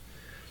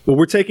Well,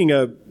 we're taking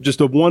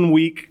just a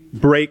 1-week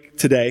break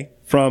today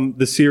from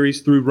the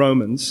series through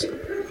Romans,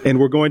 and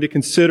we're going to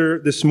consider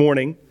this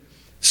morning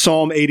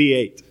Psalm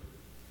 88.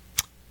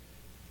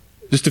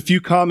 Just a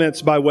few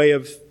comments by way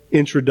of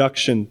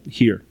introduction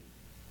here.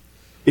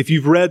 If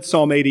you've read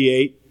Psalm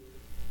 88,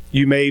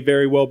 you may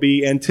very well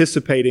be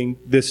anticipating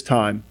this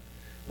time,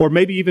 or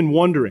maybe even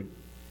wondering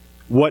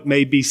what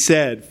may be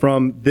said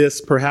from this,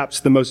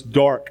 perhaps the most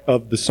dark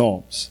of the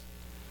Psalms.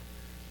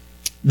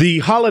 The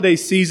holiday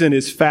season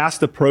is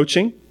fast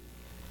approaching.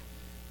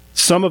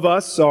 Some of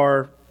us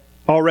are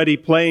already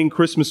playing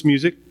Christmas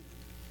music.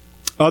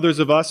 Others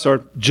of us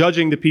are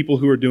judging the people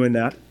who are doing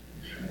that.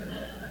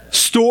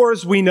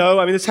 Stores, we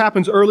know, this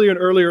happens earlier and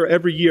earlier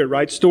every year,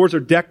 right? Stores are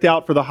decked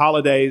out for the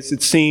holidays,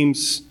 it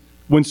seems,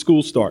 when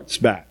school starts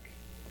back.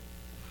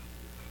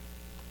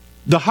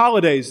 The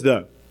holidays,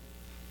 though,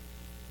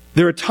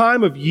 they're a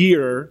time of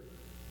year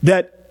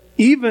that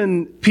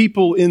even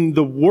people in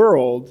the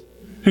world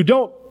who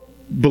don't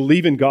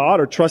believe in God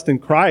or trust in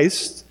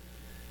Christ,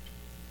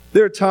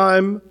 they're a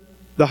time,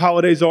 the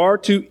holidays are,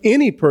 to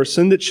any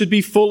person that should be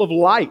full of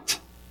light,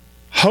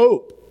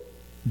 hope,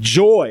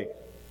 joy.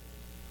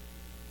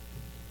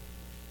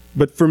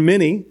 But for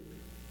many,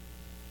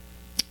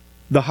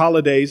 the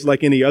holidays,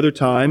 like any other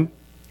time,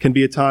 can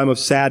be a time of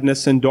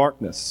sadness and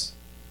darkness.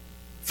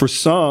 For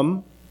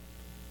some,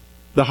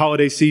 the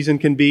holiday season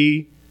can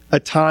be a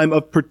time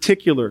of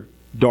particular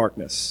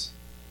darkness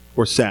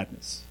or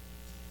sadness.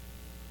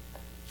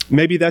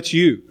 Maybe that's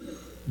you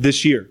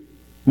this year.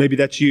 Maybe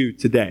that's you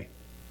today.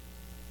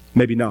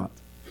 Maybe not.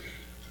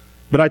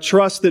 But I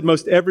trust that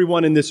most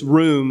everyone in this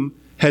room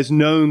has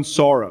known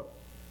sorrow.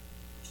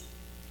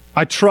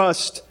 I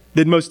trust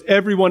that most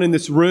everyone in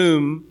this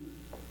room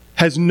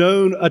has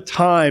known a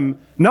time,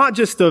 not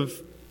just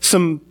of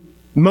some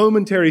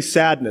momentary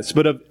sadness,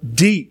 but of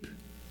deep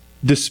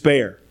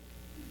despair.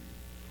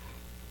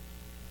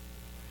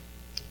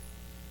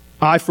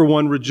 I, for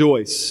one,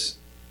 rejoice.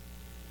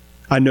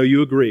 I know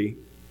you agree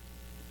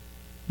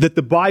that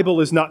the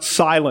Bible is not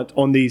silent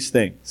on these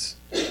things.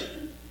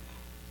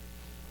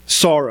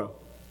 Sorrow,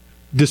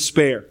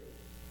 despair,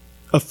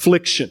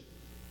 affliction,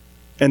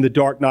 and the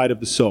dark night of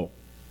the soul.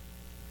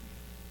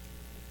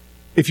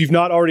 If you've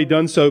not already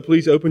done so,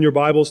 please open your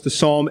Bibles to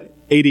Psalm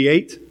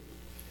 88.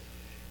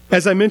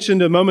 As I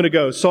mentioned a moment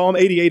ago, Psalm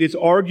 88 is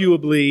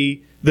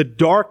arguably the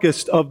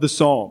darkest of the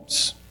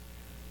Psalms.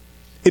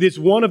 It is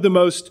one of the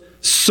most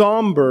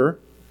somber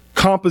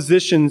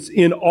compositions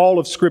in all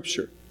of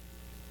Scripture.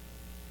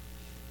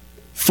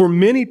 For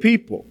many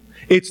people,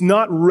 it's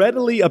not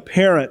readily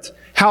apparent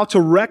how to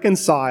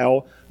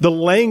reconcile the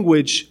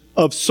language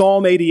of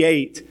Psalm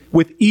 88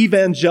 with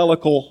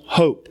evangelical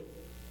hope.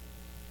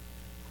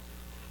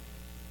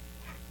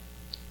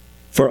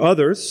 For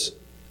others,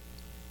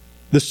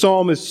 the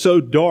psalm is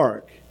so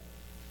dark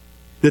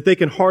that they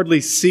can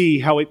hardly see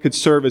how it could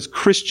serve as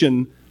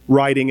Christian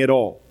writing at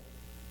all.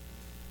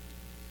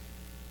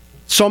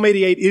 Psalm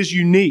 88 is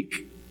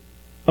unique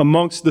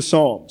amongst the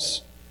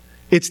Psalms.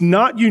 It's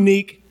not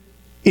unique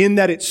in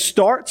that it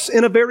starts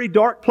in a very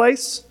dark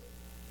place,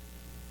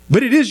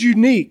 but it is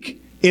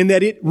unique in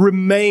that it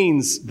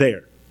remains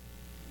there.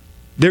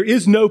 There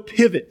is no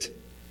pivot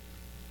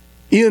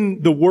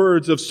in the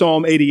words of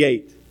Psalm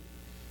 88.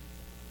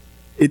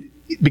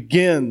 It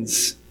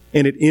begins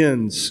and it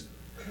ends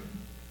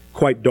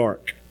quite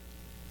dark.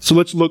 So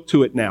let's look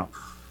to it now.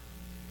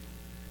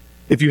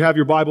 If you have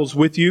your Bibles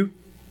with you,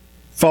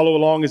 follow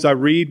along as I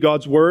read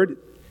God's Word.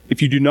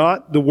 If you do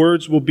not, the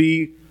words will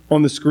be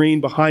on the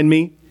screen behind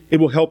me. It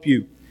will help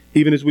you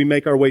even as we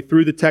make our way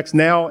through the text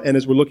now and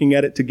as we're looking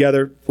at it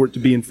together for it to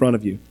be in front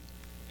of you.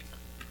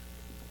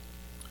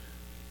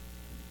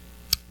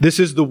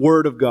 This is the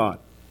Word of God.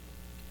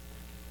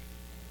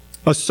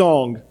 A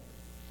song,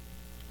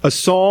 a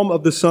psalm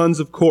of the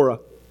sons of Korah,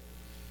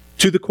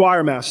 to the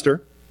choir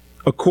master,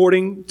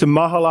 according to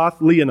Mahalath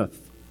Leannoth,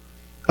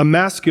 a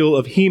maskil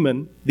of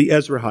Heman the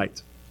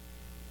Ezrahite.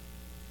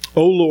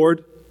 O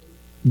Lord,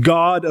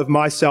 God of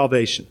my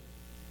salvation,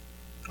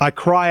 I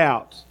cry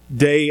out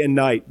day and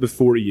night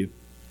before you.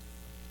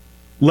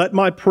 Let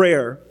my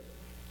prayer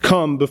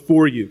come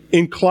before you.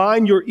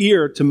 Incline your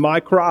ear to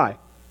my cry.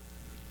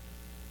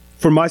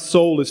 For my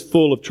soul is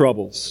full of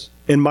troubles,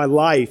 and my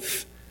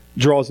life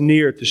draws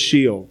near to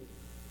Sheol.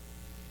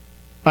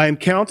 I am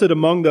counted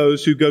among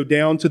those who go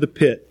down to the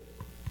pit.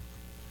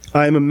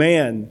 I am a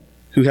man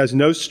who has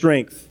no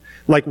strength,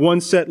 like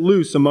one set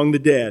loose among the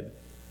dead,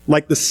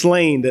 like the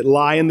slain that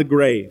lie in the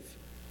grave,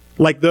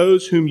 like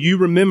those whom you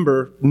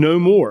remember no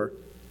more,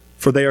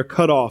 for they are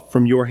cut off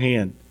from your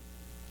hand.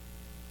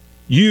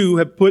 You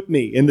have put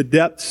me in the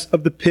depths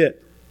of the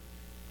pit,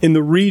 in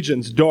the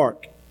regions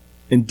dark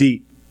and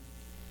deep.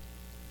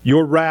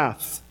 Your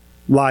wrath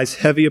lies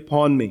heavy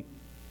upon me,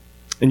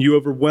 and you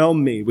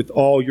overwhelm me with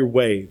all your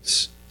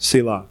waves.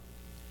 Selah.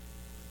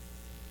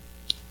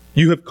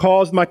 You have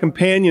caused my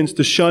companions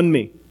to shun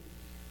me.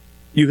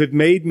 You have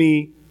made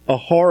me a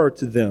horror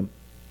to them.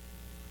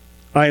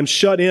 I am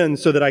shut in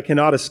so that I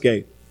cannot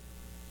escape.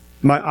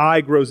 My eye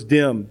grows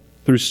dim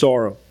through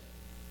sorrow.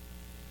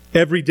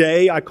 Every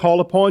day I call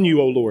upon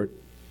you, O Lord.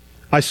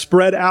 I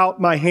spread out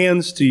my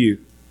hands to you.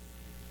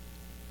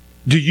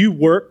 Do you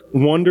work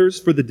wonders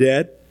for the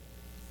dead?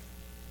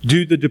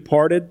 Do the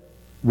departed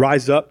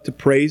rise up to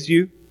praise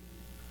you?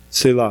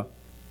 Selah.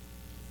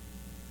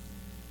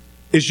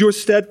 Is your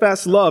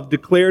steadfast love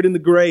declared in the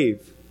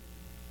grave,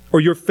 or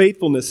your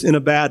faithfulness in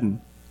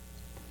Abaddon?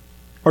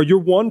 Are your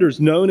wonders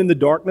known in the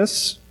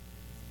darkness,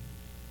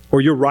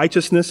 or your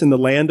righteousness in the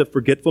land of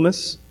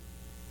forgetfulness?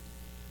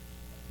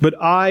 But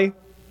I,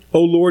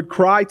 O Lord,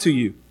 cry to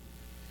you.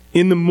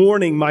 In the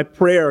morning my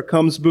prayer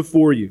comes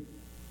before you.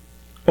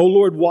 O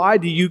Lord, why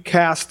do you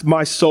cast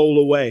my soul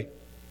away?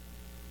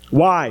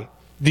 Why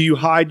do you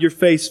hide your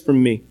face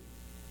from me?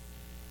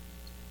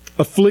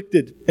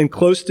 Afflicted and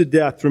close to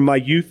death from my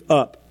youth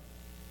up,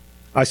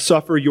 I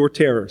suffer your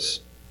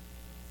terrors.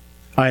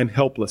 I am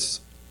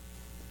helpless.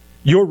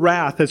 Your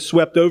wrath has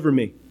swept over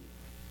me.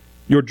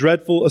 Your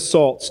dreadful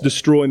assaults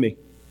destroy me.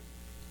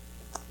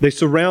 They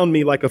surround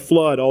me like a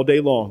flood all day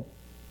long.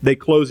 They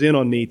close in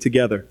on me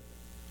together.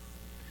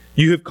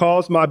 You have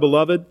caused my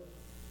beloved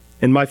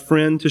and my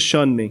friend to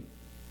shun me.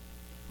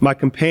 My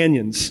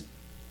companions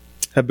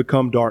have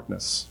become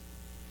darkness.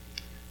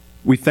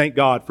 We thank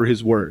God for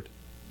His word,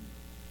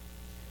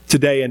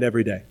 today and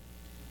every day.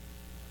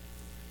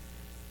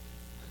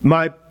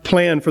 My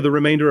plan for the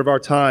remainder of our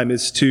time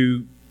is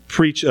to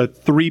preach a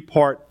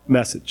 3-part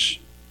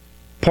message.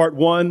 Part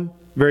 1,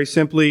 very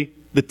simply,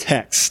 the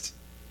text.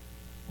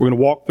 We're going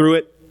to walk through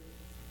it.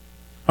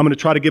 I'm going to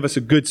try to give us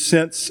a good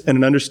sense and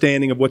an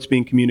understanding of what's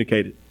being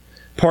communicated.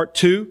 Part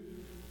 2,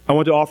 I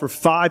want to offer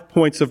 5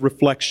 points of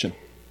reflection.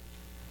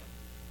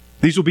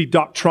 These will be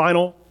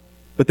doctrinal,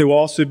 but they will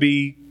also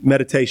be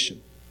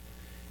meditation.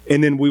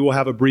 And then we will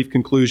have a brief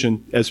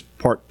conclusion as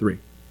part 3.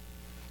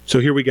 So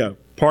here we go.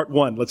 Part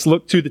 1. Let's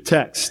look to the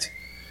text.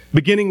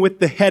 Beginning with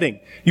the heading.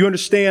 You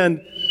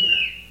understand,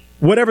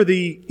 whatever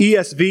the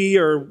ESV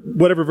or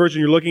whatever version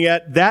you're looking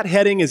at, that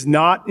heading is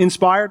not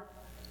inspired,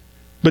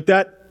 but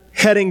that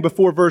heading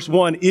before verse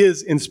 1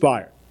 is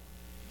inspired.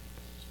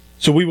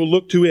 So we will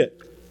look to it.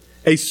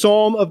 A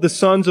psalm of the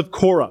sons of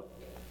Korah.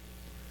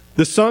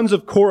 The sons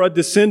of Korah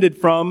descended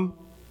from,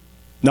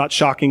 not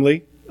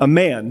shockingly, a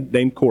man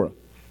named Korah.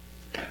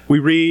 We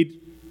read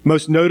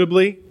most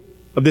notably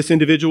of this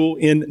individual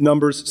in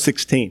Numbers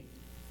 16.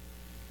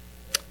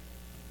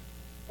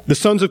 The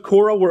sons of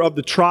Korah were of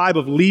the tribe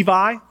of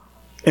Levi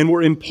and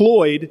were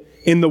employed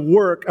in the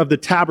work of the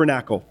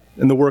tabernacle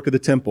and the work of the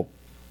temple.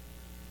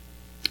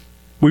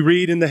 We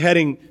read in the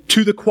heading,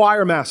 to the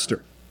choir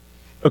master,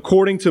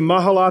 according to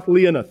Mahalath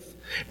Leannoth.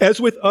 As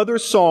with other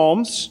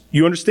psalms,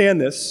 you understand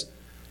this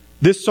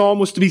psalm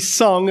was to be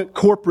sung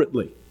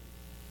corporately.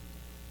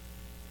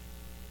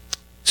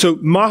 So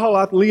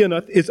Mahalath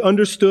Leannoth is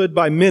understood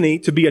by many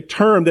to be a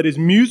term that is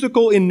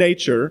musical in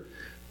nature,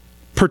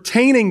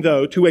 pertaining,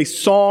 though, to a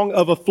song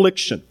of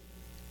affliction.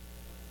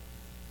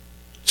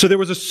 So there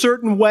was a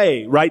certain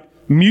way, right,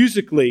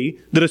 musically,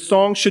 that a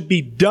song should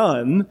be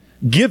done,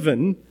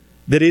 given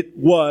that it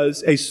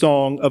was a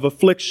song of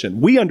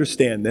affliction. We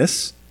understand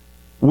this.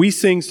 We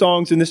sing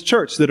songs in this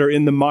church that are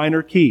in the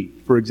minor key,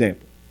 for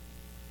example.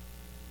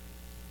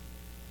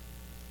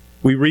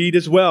 We read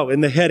as well in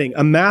the heading,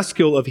 a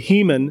maskil of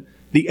Heman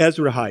the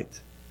Ezrahite.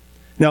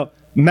 Now,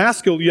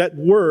 maskil, that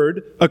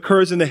word,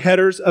 occurs in the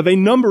headers of a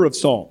number of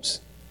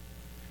psalms.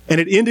 And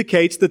it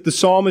indicates that the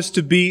psalm is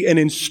to be an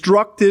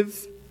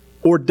instructive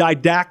or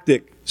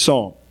didactic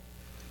psalm.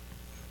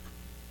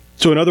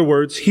 So in other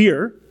words,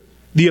 here,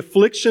 the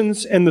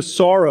afflictions and the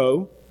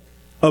sorrow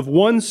of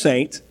one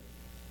saint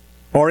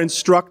are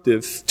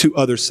instructive to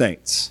other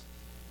saints.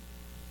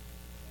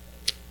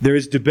 There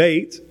is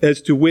debate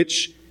as to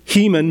which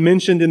Heman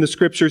mentioned in the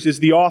scriptures is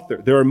the author.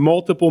 There are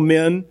multiple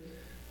men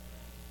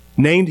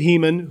named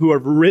Heman who are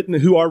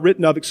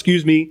written of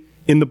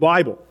in the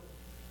Bible.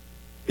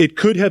 It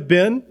could have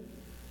been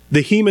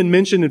the Heman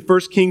mentioned in 1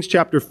 Kings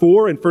chapter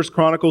 4 and 1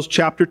 Chronicles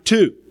chapter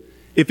 2.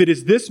 If it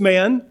is this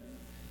man,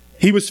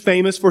 he was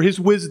famous for his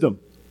wisdom.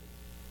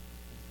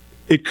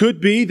 It could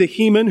be the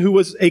Heman who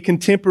was a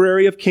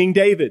contemporary of King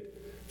David,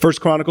 1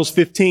 Chronicles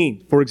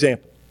 15, for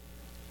example.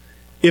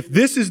 If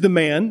this is the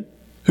man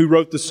who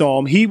wrote the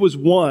psalm, he was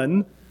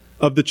one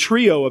of the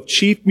trio of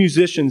chief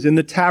musicians in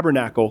the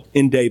tabernacle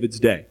in David's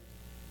day.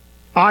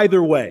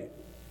 Either way,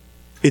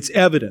 it's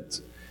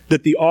evident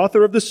that the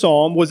author of the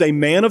psalm was a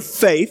man of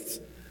faith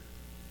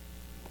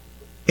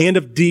and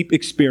of deep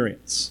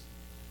experience.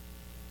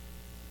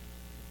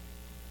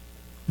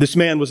 This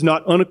man was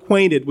not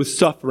unacquainted with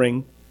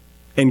suffering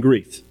and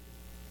grief.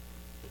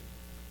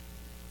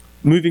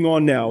 Moving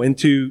on now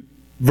into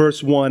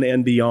verse 1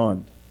 and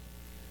beyond.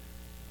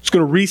 I'm just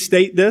going to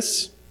restate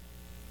this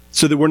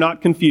so that we're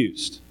not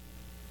confused.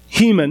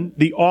 Heman,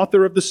 the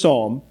author of the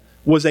psalm,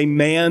 was a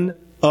man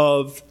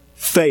of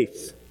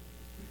faith.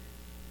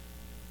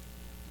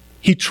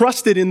 He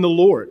trusted in the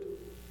Lord.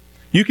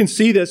 You can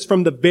see this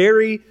from the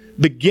very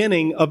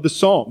beginning of the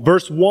psalm.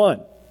 Verse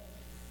 1.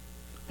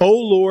 O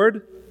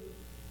Lord,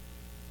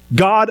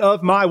 God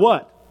of my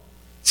what?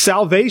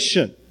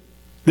 Salvation.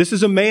 This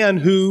is a man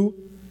who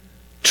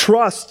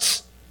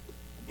trusts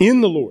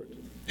in the Lord,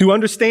 who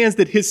understands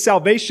that his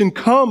salvation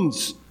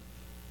comes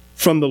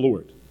from the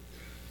Lord,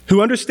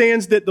 who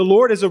understands that the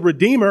Lord is a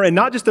redeemer, and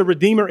not just a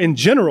redeemer in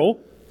general,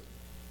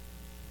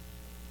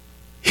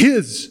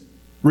 his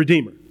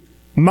redeemer,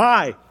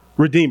 my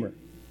redeemer,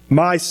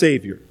 my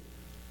Savior,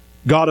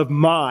 God of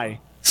my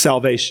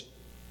salvation.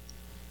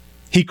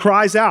 He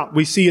cries out,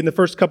 we see in the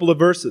first couple of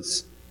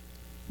verses,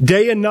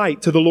 day and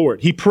night to the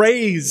Lord. He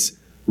prays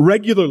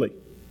regularly.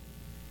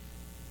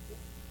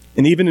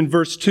 And even in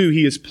verse 2,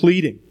 he is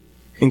pleading,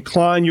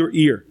 incline your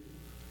ear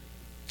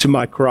to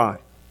my cry.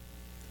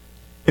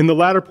 In the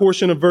latter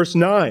portion of verse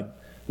 9,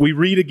 we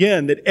read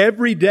again that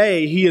every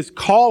day he is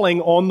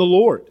calling on the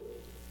Lord.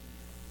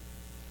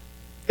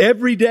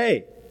 Every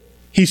day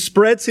he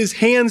spreads his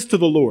hands to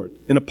the Lord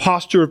in a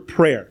posture of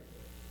prayer.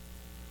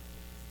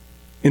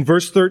 In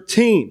verse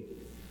 13,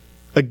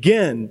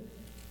 again,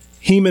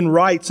 Heman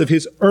writes of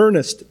his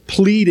earnest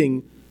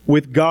pleading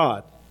with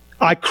God.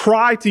 I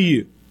cry to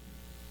you,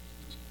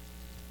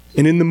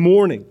 and in the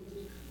morning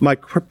my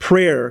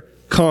prayer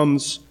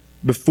comes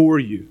before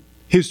you.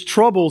 His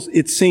troubles,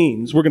 it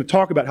seems, we're going to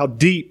talk about how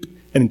deep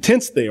and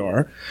intense they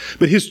are,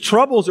 but his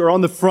troubles are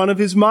on the front of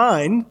his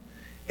mind,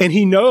 and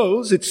he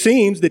knows, it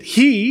seems, that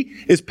he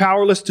is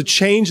powerless to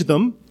change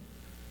them.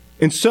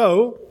 And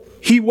so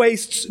he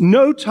wastes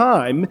no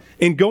time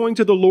in going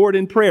to the Lord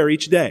in prayer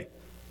each day.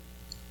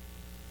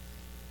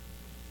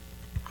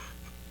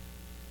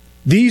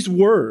 These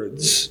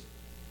words,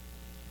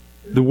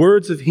 the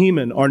words of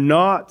Heman, are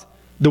not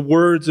the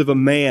words of a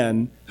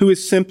man who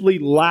is simply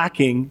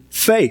lacking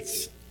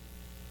faith.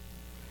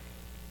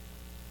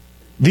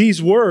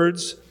 These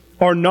words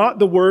are not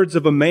the words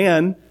of a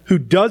man who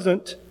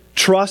doesn't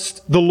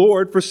trust the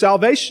Lord for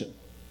salvation.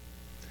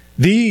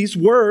 These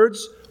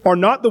words are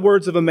not the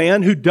words of a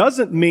man who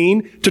doesn't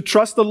mean to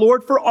trust the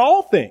Lord for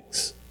all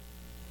things.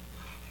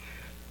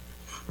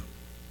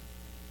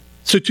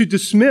 So to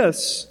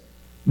dismiss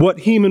what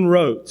Heman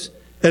wrote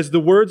as the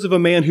words of a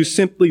man who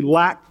simply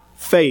lacked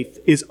faith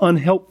is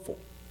unhelpful.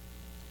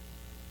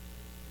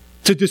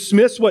 To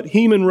dismiss what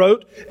Heman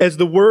wrote as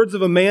the words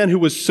of a man who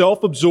was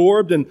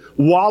self-absorbed and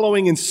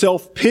wallowing in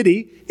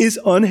self-pity is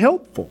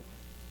unhelpful.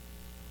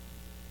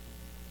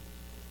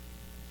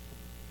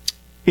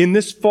 In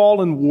this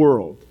fallen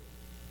world,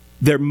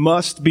 there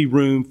must be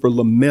room for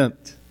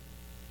lament,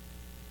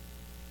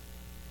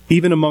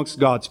 even amongst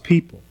God's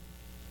people,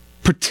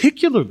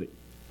 particularly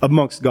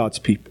amongst God's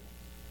people.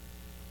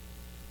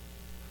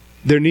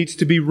 There needs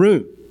to be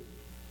room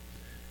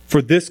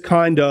for this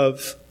kind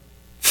of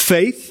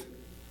faith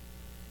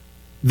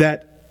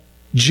that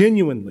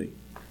genuinely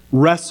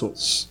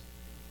wrestles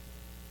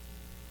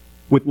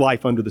with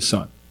life under the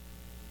sun.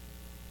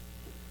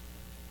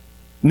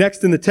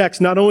 Next in the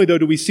text, not only though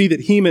do we see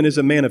that Heman is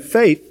a man of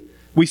faith,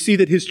 we see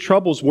that his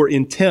troubles were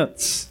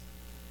intense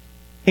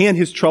and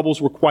his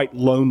troubles were quite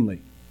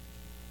lonely.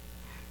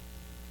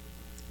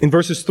 In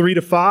verses 3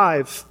 to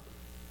 5,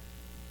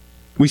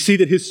 we see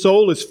that his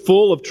soul is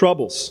full of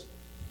troubles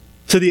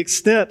to the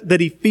extent that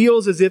he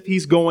feels as if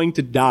he's going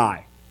to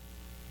die.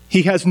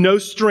 He has no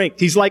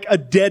strength. He's like a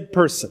dead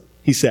person,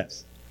 he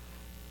says.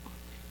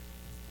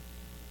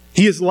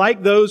 He is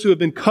like those who have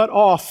been cut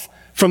off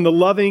from the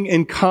loving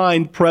and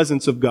kind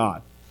presence of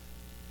God.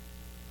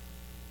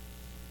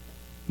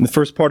 In the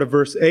first part of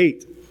verse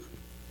 8,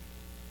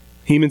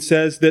 Heman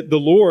says that the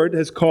Lord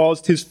has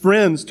caused his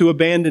friends to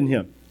abandon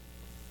him.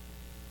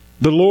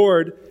 The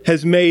Lord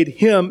has made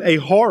him a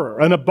horror,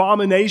 an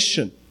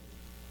abomination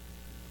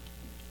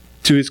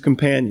to his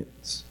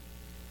companions.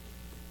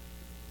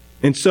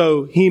 And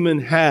so Heman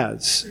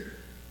has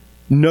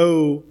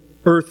no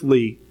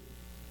earthly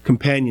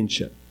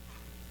companionship.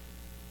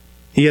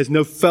 He has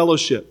no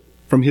fellowship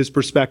from his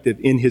perspective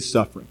in his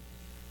suffering.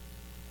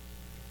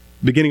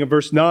 Beginning of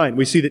verse 9,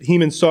 we see that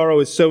Heman's sorrow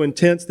is so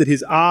intense that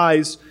his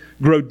eyes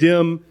grow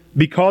dim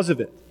because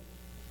of it.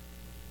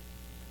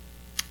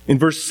 In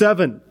verse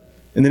 7,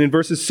 and then in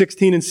verses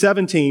 16 and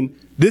 17,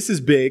 this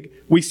is big.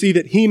 We see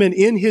that Heman,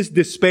 in his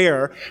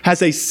despair,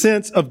 has a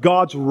sense of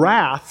God's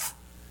wrath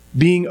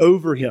being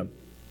over him.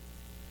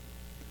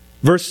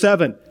 Verse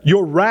 7,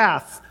 your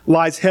wrath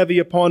lies heavy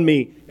upon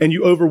me, and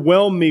you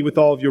overwhelm me with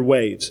all of your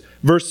waves.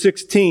 Verse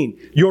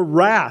 16, your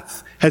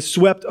wrath has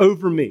swept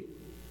over me.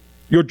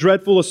 Your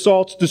dreadful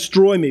assaults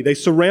destroy me. They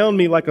surround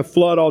me like a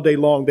flood all day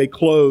long. They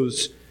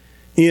close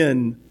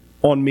in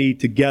on me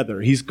together.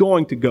 He's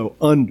going to go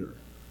under.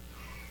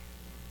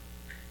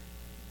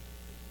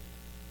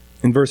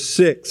 In verse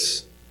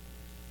 6,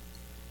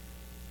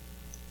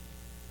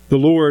 the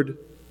Lord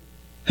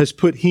has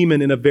put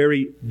Heman in a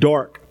very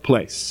dark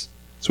place.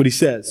 That's what he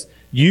says.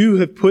 You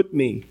have put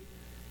me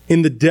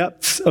in the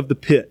depths of the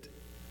pit,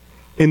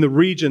 in the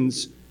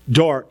regions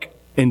dark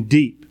and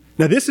deep.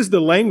 Now, this is the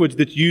language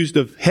that's used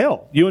of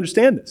hell. You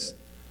understand this?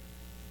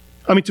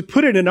 I mean, to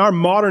put it in our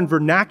modern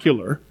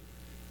vernacular,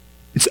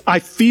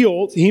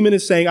 Heman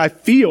is saying, I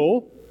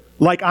feel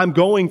like I'm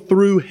going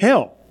through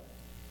hell.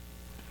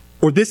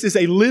 Or this is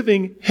a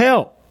living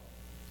hell,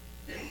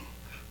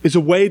 is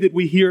a way that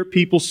we hear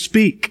people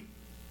speak.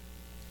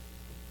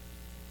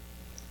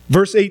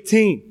 Verse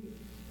 18,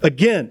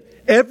 again,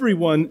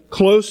 everyone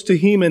close to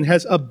Heman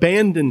has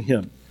abandoned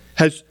him,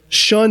 has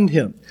shunned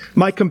him.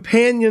 My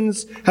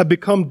companions have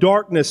become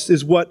darkness,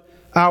 is what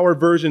our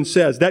version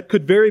says. That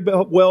could very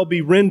well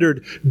be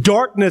rendered,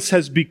 darkness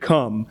has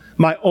become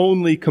my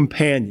only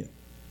companion.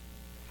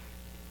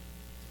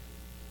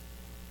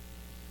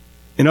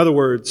 In other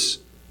words,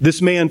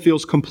 this man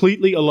feels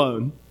completely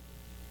alone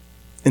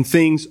and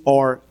things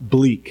are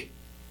bleak.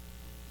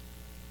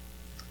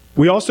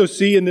 We also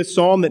see in this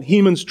psalm that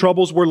Heman's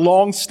troubles were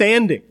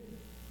long-standing.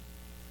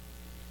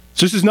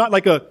 So this is not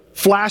like a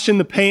flash in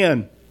the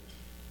pan,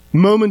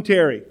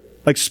 momentary,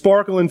 like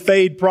sparkle and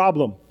fade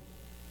problem.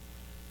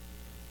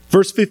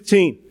 Verse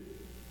 15.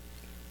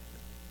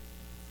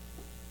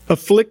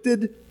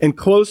 Afflicted and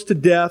close to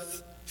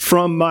death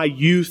from my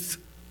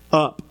youth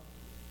up,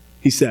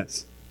 he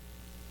says.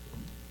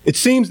 It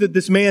seems that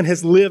this man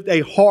has lived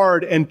a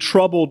hard and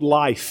troubled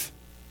life.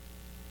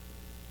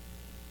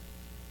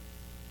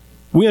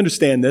 We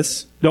understand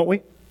this, don't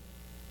we?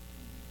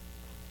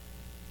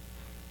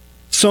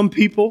 Some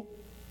people,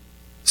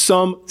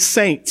 some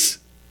saints,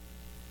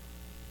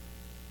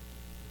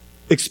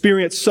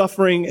 experience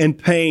suffering and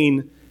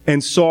pain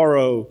and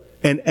sorrow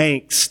and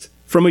angst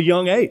from a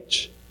young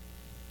age.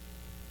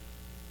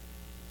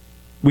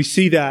 We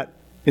see that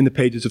in the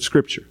pages of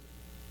Scripture.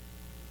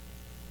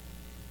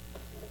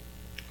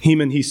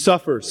 Heman, he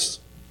suffers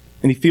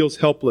and he feels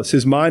helpless.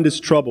 His mind is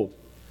troubled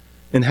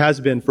and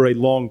has been for a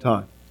long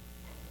time.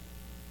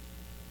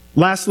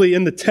 Lastly,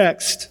 in the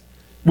text,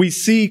 we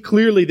see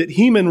clearly that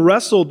Heman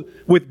wrestled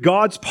with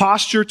God's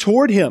posture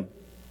toward him.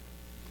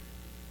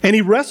 And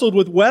he wrestled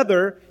with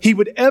whether he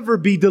would ever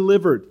be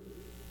delivered.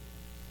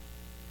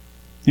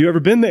 You ever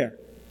been there?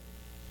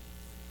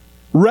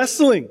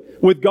 Wrestling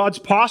with God's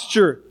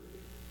posture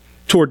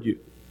toward you.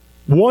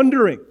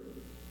 Wondering,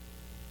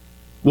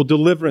 will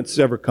deliverance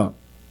ever come?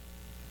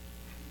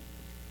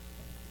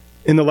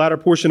 In the latter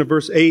portion of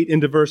verse 8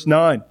 into verse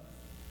 9,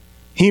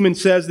 Heman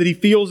says that he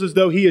feels as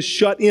though he is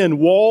shut in,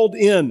 walled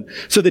in,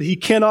 so that he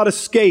cannot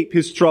escape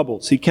his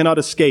troubles. He cannot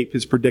escape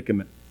his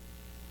predicament.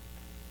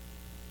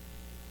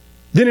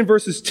 Then in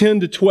verses 10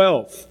 to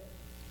 12,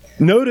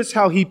 notice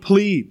how he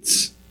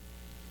pleads.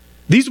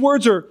 These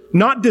words are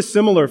not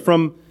dissimilar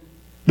from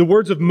the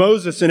words of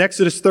Moses in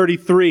Exodus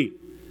 33.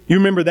 You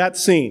remember that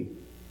scene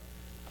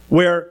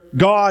where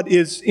God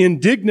is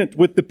indignant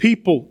with the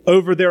people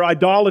over their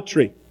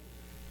idolatry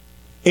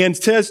and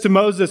says to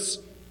Moses,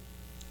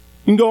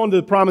 you can go into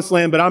the promised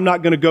land, but I'm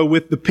not going to go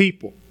with the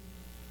people.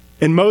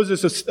 And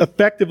Moses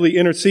effectively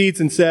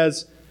intercedes and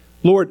says,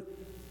 Lord,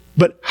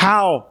 but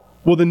how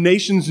will the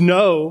nations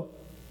know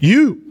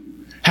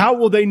you? How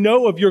will they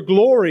know of your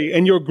glory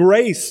and your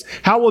grace?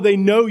 How will they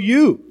know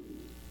you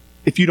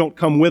if you don't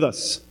come with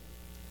us?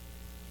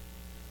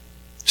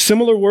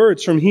 Similar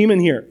words from Heman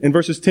here in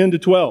verses 10 to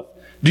 12.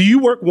 Do you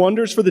work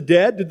wonders for the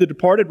dead? Did the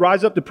departed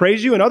rise up to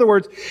praise you? In other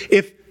words,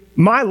 if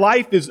my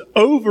life is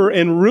over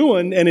and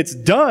ruined and it's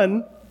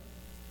done,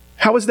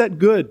 how is that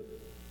good,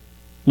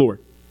 Lord?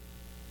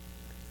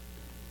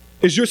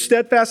 Is your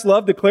steadfast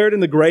love declared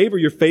in the grave, or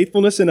your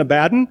faithfulness in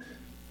Abaddon?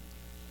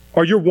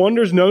 Are your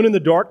wonders known in the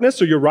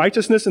darkness, or your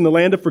righteousness in the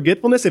land of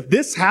forgetfulness? If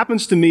this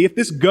happens to me, if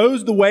this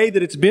goes the way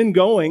that it's been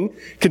going,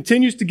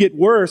 continues to get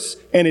worse,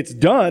 and it's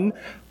done,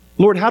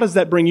 Lord, how does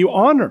that bring you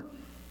honor?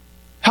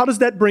 How does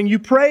that bring you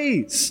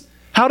praise?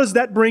 How does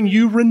that bring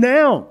you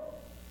renown?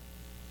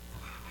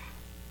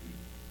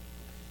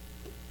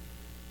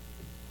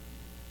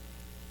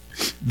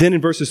 Then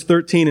in verses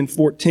 13 and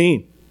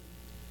 14,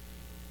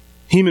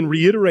 Heman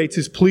reiterates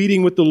his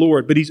pleading with the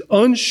Lord, but he's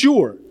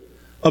unsure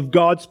of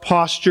God's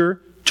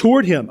posture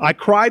toward him. I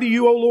cry to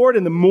you, O Lord,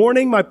 in the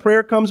morning my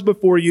prayer comes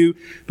before you.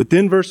 But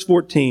then verse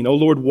 14, O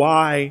Lord,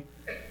 why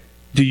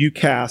do you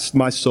cast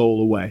my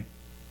soul away?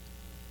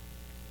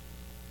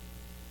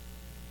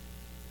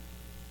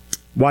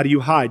 Why do you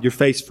hide your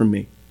face from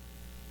me?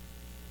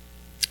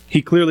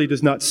 He clearly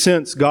does not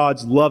sense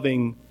God's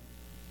loving,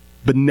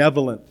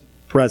 benevolent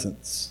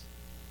presence.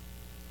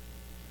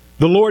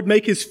 The Lord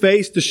make his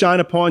face to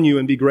shine upon you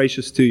and be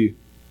gracious to you.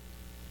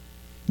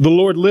 The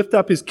Lord lift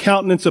up his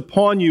countenance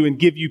upon you and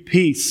give you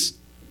peace.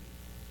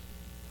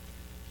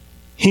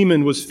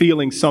 Heman was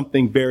feeling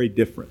something very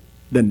different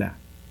than that.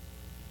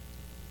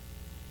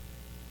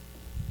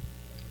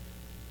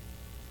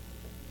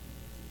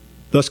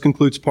 Thus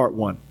concludes part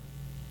 1.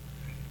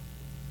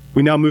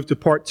 We now move to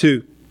part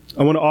 2.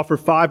 I want to offer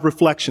 5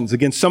 reflections.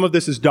 Again, some of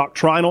this is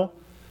doctrinal.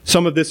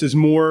 Some of this is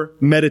more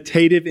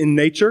meditative in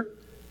nature.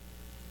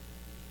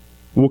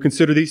 We'll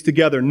consider these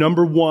together.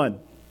 Number 1,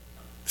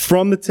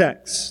 from the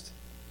text,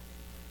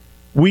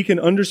 we can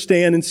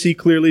understand and see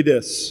clearly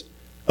this.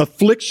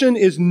 Affliction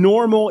is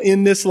normal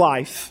in this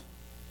life,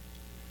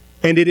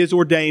 and it is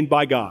ordained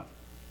by God.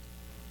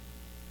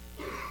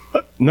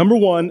 Number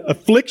 1,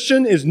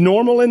 affliction is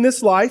normal in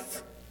this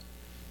life,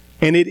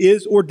 and it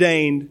is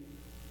ordained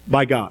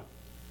by God.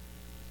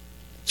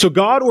 So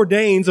God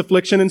ordains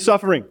affliction and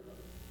suffering.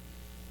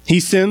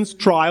 He sends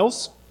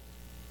trials,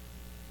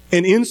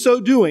 and in so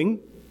doing,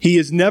 he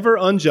is never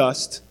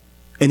unjust,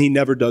 and he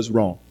never does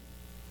wrong.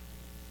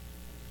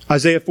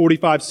 Isaiah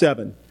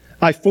 45:7.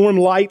 I form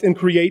light and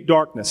create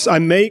darkness. I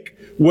make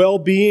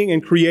well-being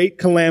and create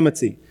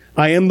calamity.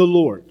 I am the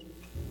Lord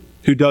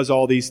who does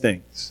all these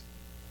things.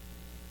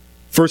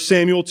 1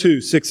 Samuel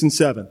 2:6 and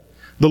 7.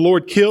 The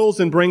Lord kills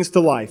and brings to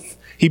life.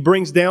 He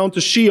brings down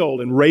to Sheol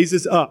and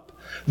raises up.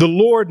 The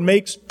Lord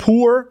makes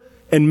poor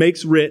and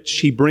makes rich.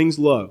 He brings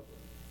low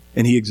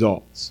and he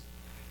exalts.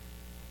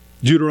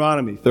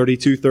 Deuteronomy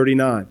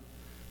 32:39.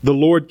 The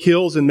Lord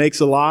kills and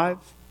makes alive.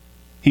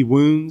 He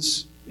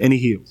wounds and he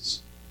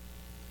heals.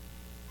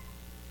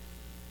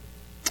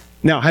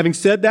 Now, having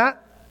said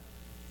that,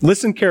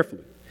 listen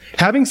carefully.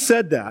 Having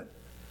said that,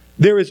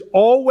 there is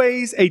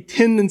always a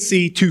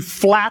tendency to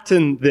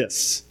flatten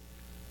this,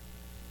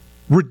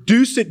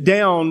 reduce it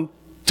down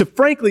to,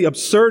 frankly,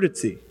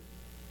 absurdity.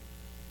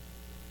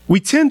 We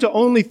tend to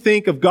only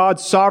think of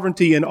God's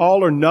sovereignty in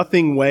all or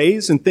nothing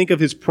ways and think of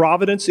his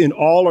providence in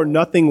all or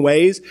nothing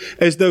ways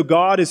as though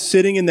God is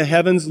sitting in the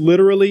heavens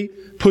literally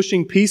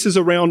pushing pieces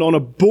around on a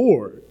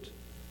board.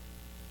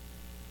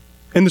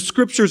 And the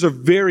scriptures are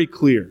very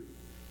clear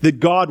that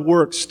God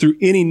works through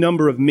any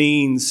number of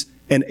means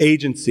and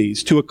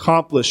agencies to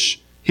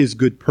accomplish his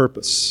good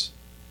purpose.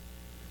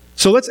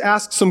 So let's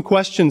ask some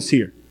questions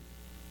here.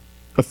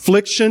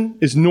 Affliction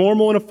is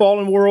normal in a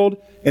fallen world,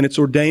 and it's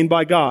ordained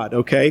by God,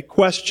 okay?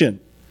 Question: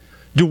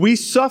 do we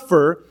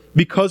suffer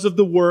because of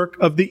the work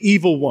of the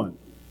evil one?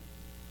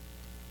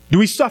 Do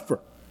we suffer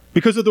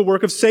because of the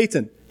work of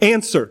Satan?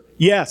 Answer: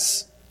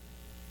 yes.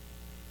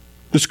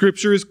 The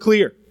scripture is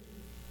clear.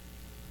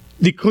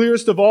 The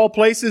clearest of all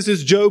places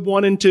is Job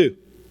 1 and 2.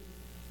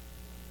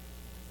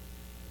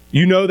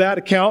 You know that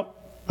account,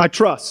 I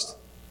trust.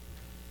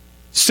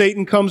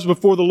 Satan comes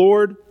before the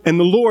Lord, and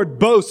the Lord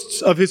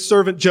boasts of his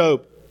servant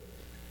Job,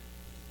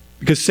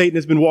 because Satan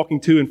has been walking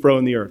to and fro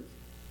in the earth.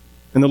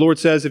 And the Lord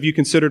says, have you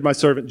considered my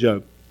servant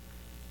Job?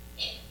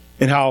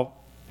 And how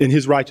in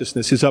his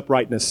righteousness, his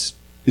uprightness,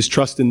 his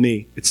trust in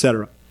me,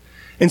 etc.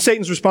 And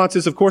Satan's response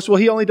is, of course, well,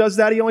 he only does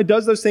that. He only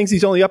does those things.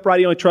 He's only upright.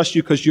 He only trusts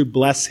you because you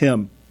bless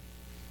him.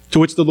 To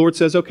which the Lord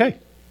says, okay,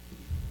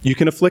 you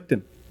can afflict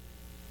him.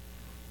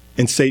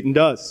 And Satan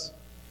does.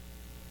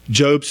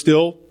 Job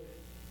still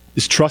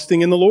is trusting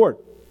in the Lord.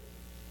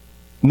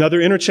 Another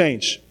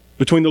interchange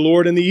between the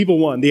Lord and the evil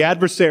one, the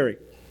adversary.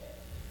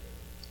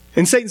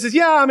 And Satan says,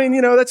 yeah,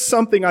 that's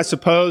something, I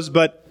suppose,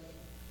 but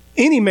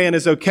any man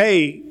is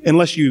okay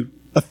unless you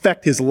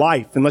affect his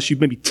life, unless you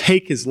maybe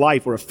take his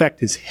life or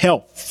affect his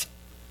health.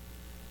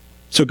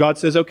 So God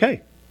says,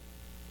 okay,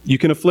 you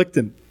can afflict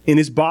him in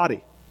his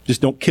body.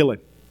 Just don't kill him.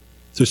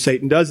 So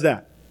Satan does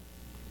that.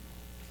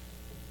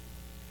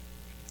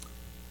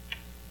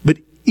 But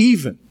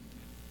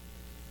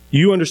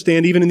you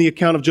understand, even in the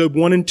account of Job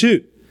 1 and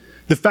 2,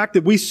 the fact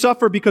that we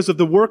suffer because of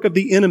the work of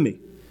the enemy,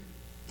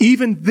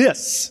 even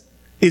this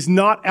is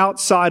not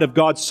outside of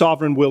God's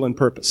sovereign will and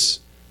purpose.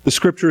 The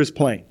scripture is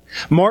plain.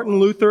 Martin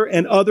Luther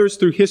and others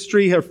through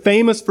history are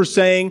famous for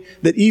saying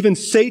that even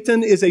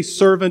Satan is a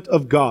servant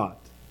of God.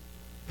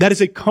 That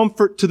is a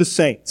comfort to the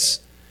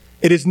saints.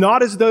 It is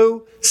not as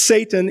though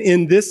Satan,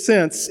 in this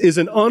sense, is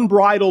an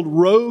unbridled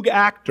rogue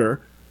actor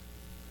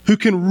who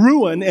can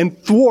ruin and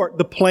thwart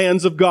the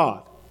plans of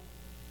God.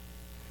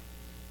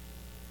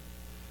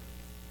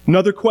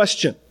 Another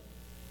question.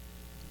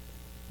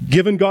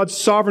 Given God's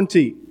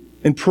sovereignty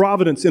and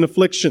providence in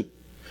affliction,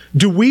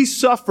 do we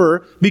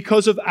suffer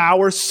because of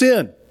our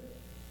sin?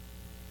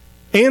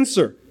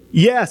 Answer: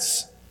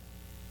 yes.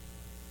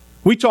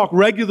 We talk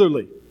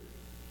regularly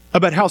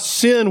about how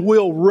sin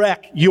will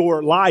wreck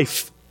your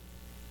life.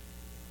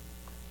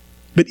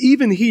 But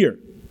even here,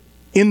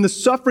 in the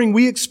suffering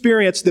we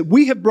experience that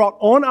we have brought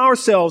on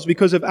ourselves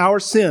because of our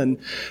sin,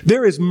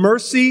 there is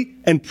mercy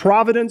and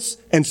providence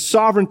and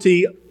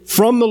sovereignty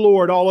from the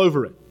Lord all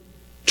over it.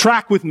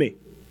 Track with me.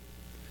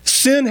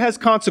 Sin has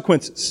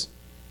consequences,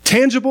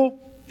 tangible,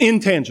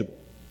 intangible.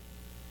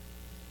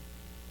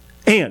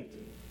 And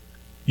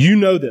you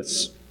know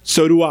this,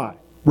 so do I.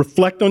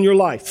 Reflect on your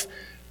life.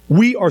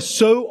 We are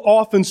so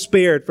often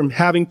spared from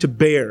having to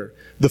bear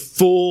the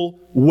full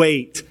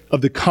weight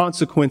of the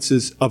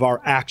consequences of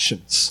our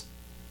actions.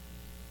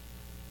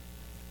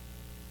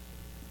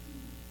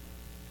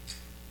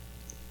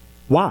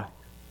 Why?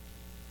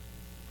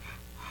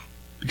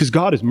 Because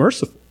God is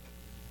merciful.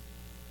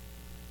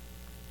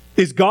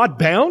 Is God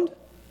bound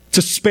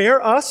to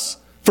spare us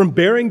from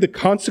bearing the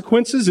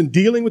consequences and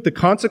dealing with the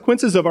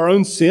consequences of our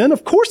own sin?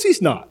 Of course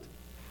He's not.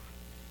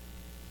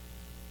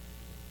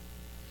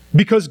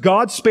 Because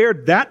God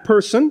spared that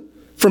person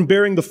from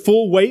bearing the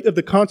full weight of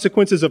the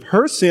consequences of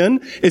her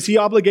sin, is He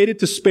obligated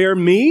to spare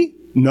me?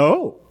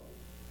 No.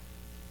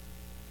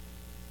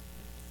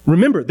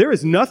 Remember, there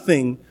is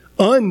nothing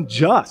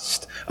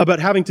unjust about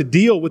having to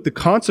deal with the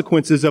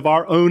consequences of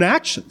our own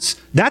actions.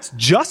 That's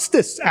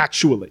justice,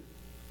 actually.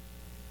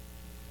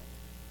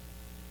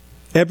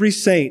 Every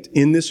saint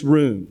in this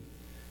room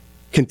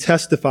can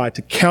testify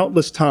to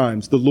countless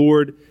times the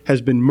Lord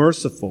has been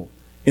merciful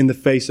in the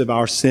face of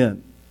our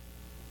sin.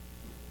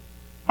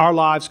 Our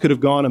lives could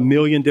have gone a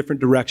million different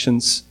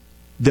directions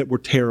that were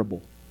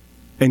terrible,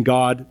 and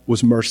God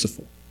was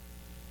merciful.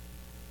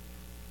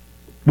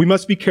 We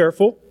must be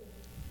careful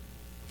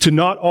to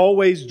not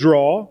always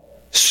draw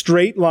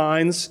straight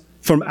lines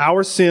from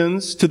our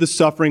sins to the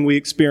suffering we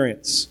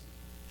experience.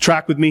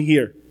 Track with me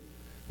here.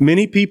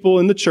 Many people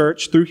in the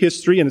church through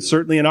history, and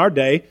certainly in our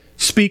day,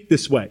 speak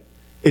this way.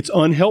 It's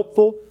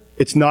unhelpful.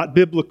 It's not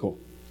biblical.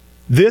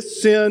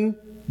 This sin,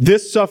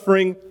 this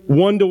suffering,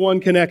 one-to-one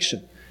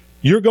connection.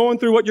 You're going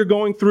through what you're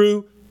going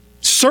through,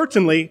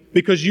 certainly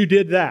because you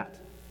did that.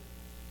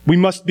 We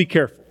must be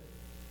careful.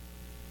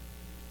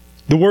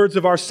 The words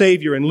of our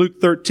Savior in Luke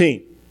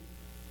 13.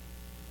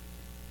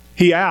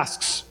 He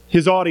asks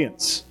his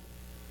audience,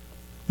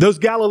 those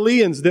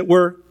Galileans that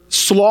were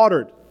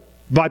slaughtered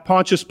by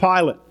Pontius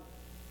Pilate,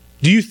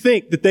 do you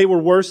think that they were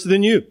worse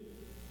than you?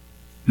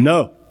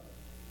 No.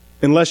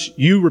 Unless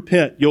you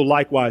repent, you'll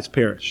likewise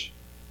perish.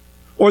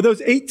 Or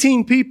those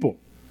 18 people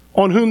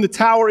on whom the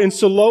tower in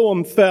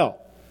Siloam fell,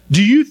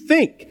 do you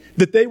think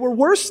that they were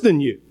worse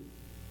than you?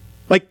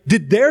 Like,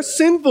 did their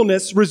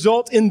sinfulness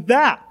result in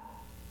that?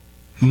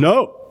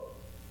 No.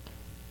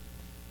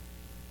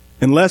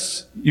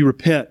 Unless you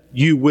repent,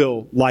 you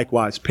will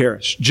likewise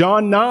perish.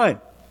 John 9.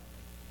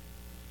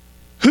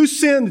 Who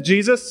sinned,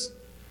 Jesus?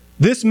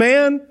 This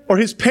man or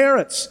his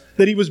parents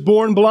that he was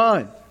born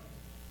blind?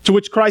 To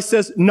which Christ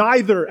says,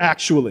 neither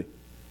actually.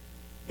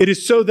 It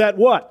is so that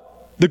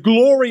what? The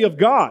glory of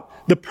God,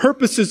 the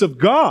purposes of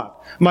God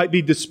might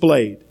be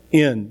displayed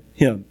in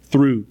him,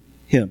 through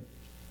him.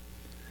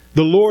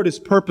 The Lord is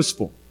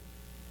purposeful,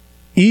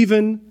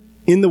 even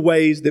in the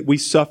ways that we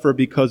suffer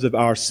because of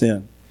our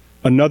sin.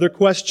 Another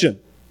question.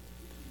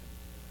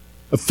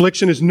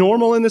 Affliction is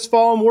normal in this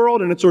fallen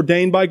world and it's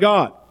ordained by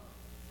God.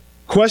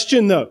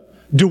 Question though,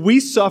 do we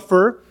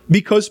suffer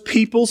because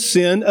people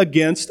sin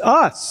against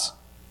us?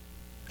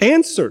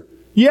 Answer,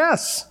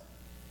 yes.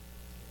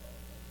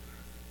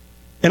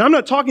 And I'm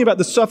not talking about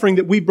the suffering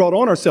that we brought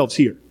on ourselves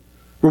here,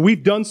 where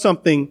we've done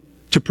something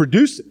to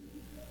produce it.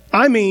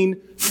 I mean,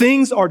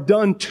 things are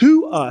done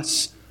to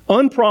us,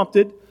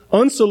 unprompted,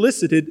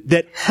 unsolicited,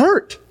 that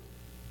hurt.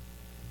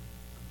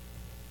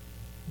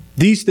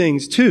 These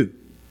things, too,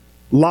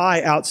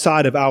 lie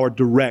outside of our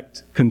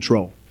direct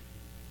control.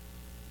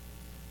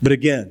 But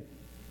again,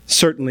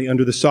 certainly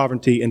under the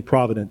sovereignty and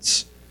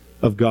providence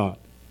of God.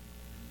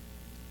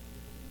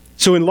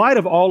 So in light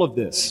of all of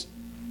this,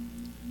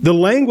 the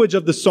language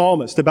of the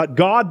psalmist about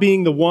God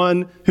being the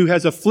one who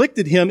has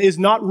afflicted him is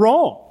not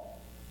wrong.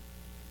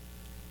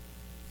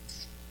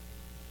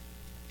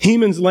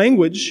 Heman's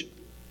language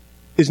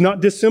is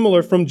not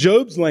dissimilar from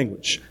Job's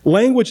language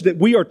that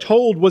we are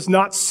told was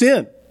not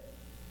sin.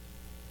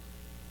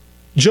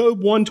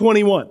 Job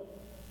 1:21.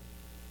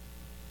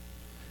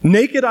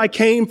 Naked I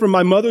came from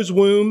my mother's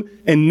womb,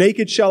 and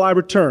naked shall I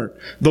return.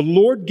 The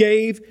Lord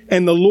gave,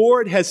 and the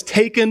Lord has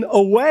taken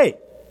away.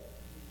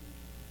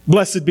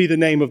 Blessed be the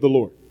name of the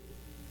Lord.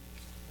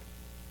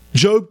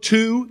 Job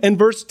 2 and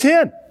verse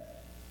 10.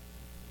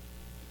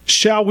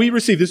 Shall we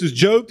receive? This is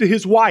Job to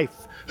his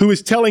wife, who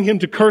is telling him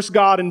to curse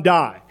God and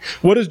die.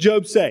 What does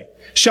Job say?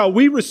 Shall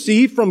we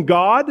receive from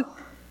God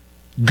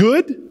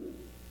good?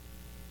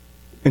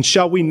 And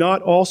shall we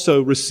not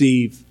also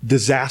receive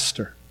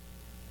disaster,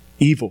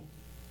 evil?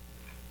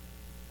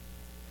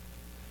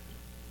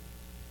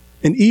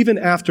 And even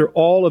after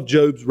all of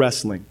Job's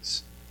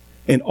wrestlings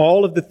and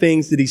all of the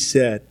things that he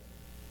said,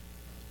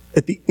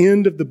 at the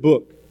end of the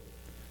book,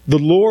 the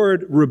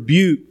Lord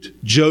rebuked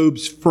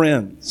Job's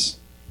friends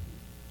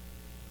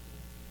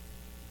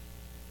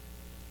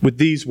with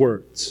these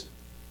words.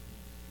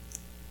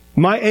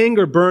 My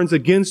anger burns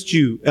against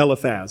you,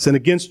 Eliphaz, and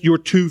against your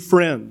two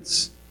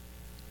friends.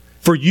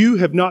 For you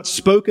have not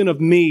spoken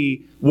of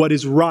me what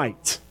is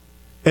right,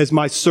 as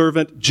my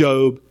servant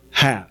Job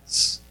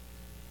has.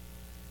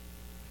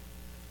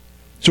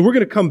 So we're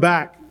going to come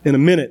back in a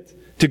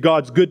minute to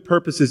God's good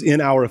purposes in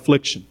our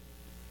affliction.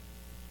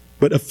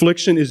 But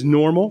affliction is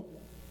normal.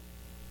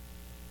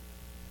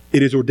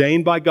 It is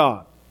ordained by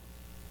God.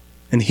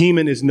 And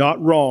Heman is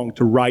not wrong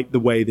to write the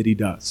way that he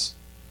does.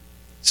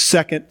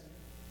 Second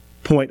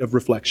point of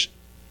reflection.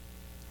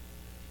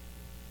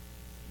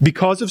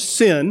 Because of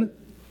sin,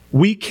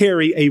 we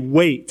carry a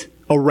weight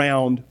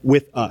around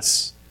with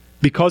us.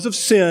 Because of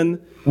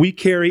sin, we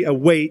carry a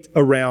weight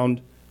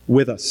around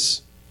with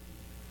us.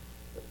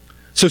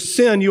 So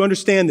sin, you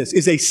understand this,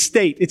 is a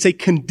state. It's a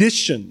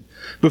condition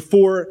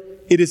before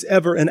it is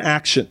ever an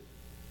action.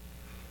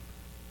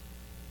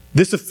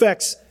 This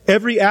affects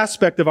every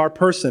aspect of our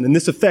person, and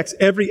this affects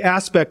every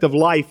aspect of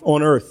life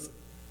on earth.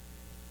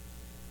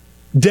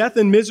 Death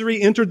and misery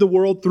entered the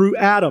world through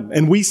Adam,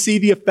 and we see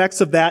the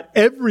effects of that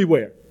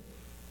everywhere.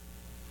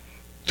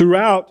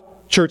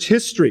 Throughout church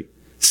history,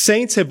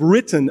 saints have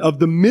written of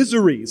the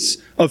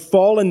miseries of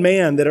fallen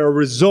man that are a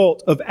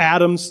result of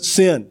Adam's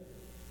sin.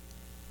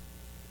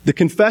 The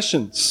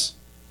confessions,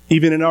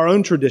 even in our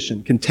own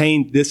tradition,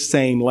 contained this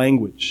same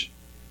language.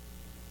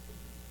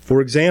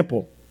 For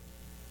example,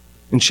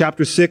 in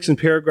chapter 6 and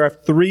paragraph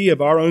 3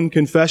 of our own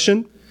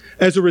confession,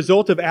 as a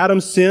result of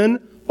Adam's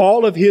sin,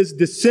 all of his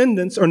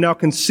descendants are now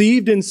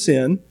conceived in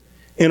sin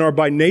and are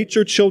by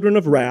nature children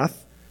of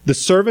wrath, the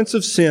servants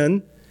of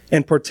sin,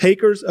 and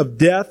partakers of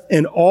death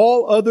and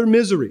all other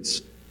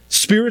miseries,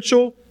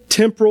 spiritual,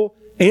 temporal,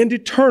 and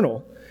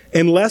eternal,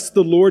 unless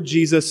the Lord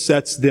Jesus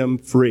sets them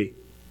free.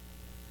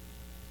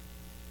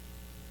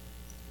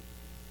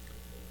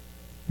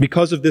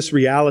 Because of this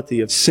reality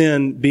of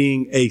sin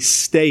being a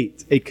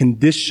state, a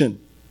condition,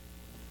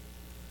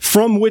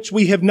 from which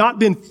we have not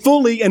been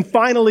fully and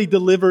finally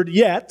delivered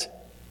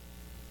yet,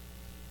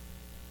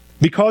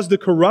 because the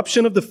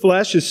corruption of the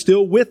flesh is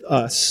still with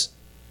us,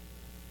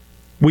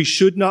 we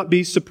should not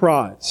be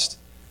surprised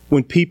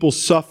when people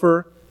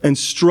suffer and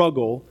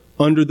struggle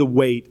under the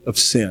weight of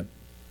sin.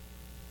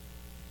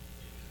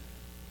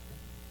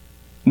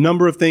 A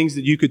number of things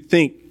that you could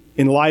think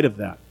in light of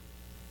that.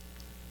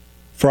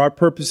 For our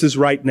purposes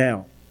right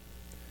now,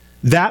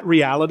 that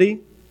reality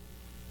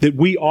that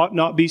we ought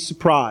not be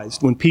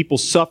surprised when people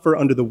suffer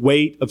under the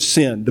weight of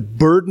sin, the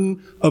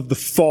burden of the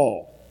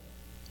fall,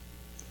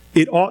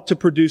 it ought to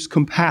produce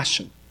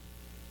compassion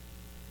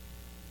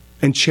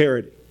and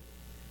charity.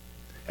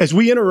 As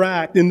we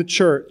interact in the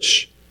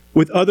church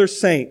with other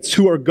saints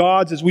who are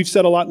God's, as we've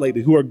said a lot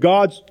lately, who are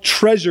God's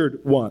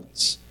treasured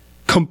ones,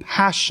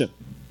 compassion,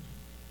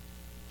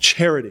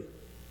 charity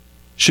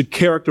should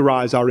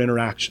characterize our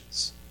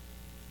interactions.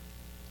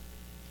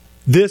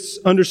 This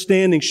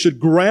understanding should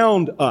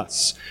ground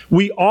us.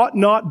 We ought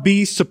not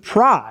be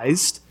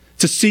surprised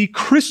to see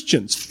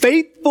Christians,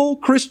 faithful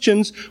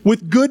Christians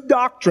with good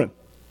doctrine,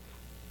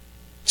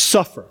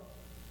 suffer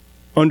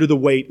under the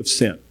weight of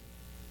sin.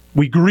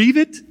 We grieve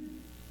it,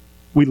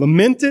 we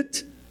lament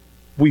it,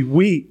 we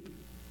weep,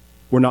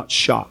 we're not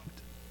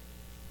shocked.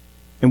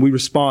 And we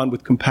respond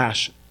with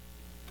compassion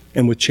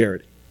and with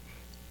charity.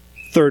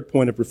 Third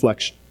point of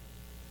reflection.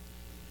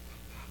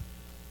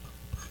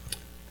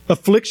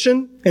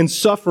 Affliction and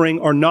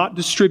suffering are not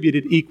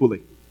distributed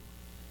equally.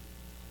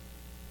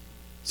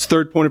 It's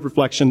third point of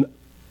reflection.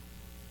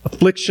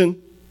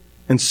 Affliction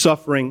and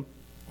suffering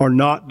are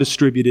not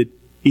distributed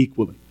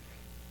equally.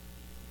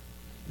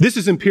 This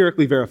is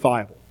empirically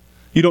verifiable.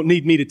 You don't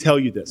need me to tell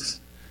you this.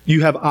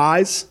 You have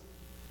eyes,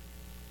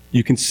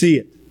 you can see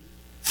it.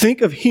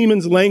 Think of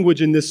Heman's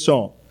language in this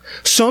psalm.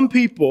 Some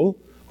people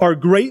are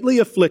greatly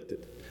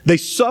afflicted. They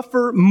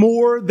suffer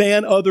more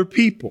than other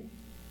people.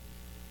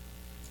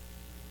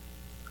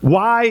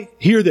 Why,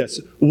 hear this,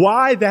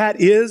 why that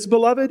is,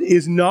 beloved,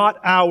 is not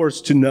ours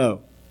to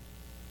know.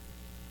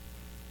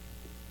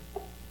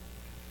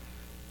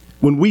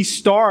 When we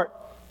start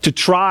to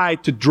try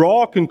to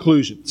draw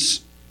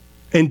conclusions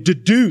and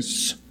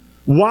deduce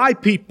why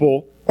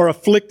people are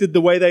afflicted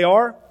the way they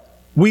are,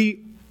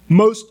 we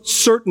most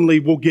certainly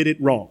will get it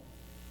wrong.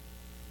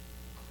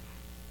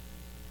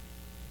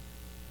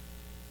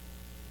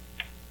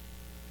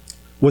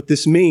 What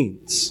this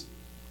means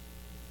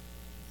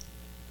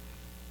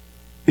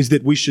is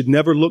that we should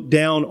never look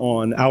down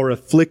on our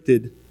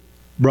afflicted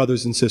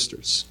brothers and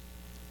sisters.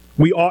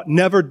 We ought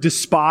never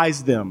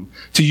despise them,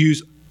 to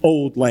use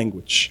old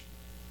language.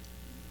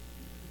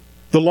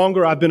 The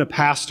longer I've been a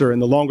pastor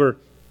and the longer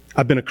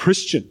I've been a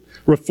Christian,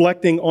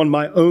 reflecting on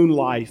my own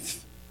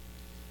life,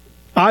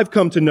 I've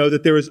come to know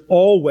that there is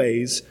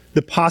always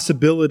the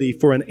possibility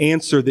for an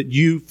answer that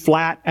you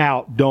flat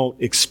out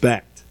don't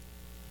expect.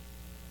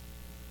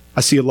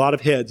 I see a lot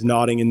of heads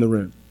nodding in the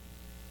room.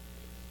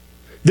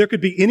 There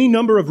could be any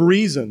number of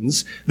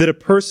reasons that a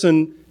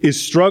person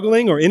is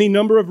struggling, or any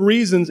number of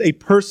reasons a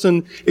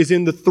person is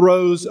in the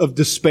throes of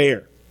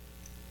despair.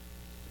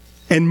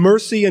 And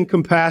mercy and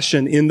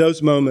compassion in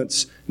those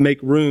moments make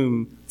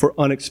room for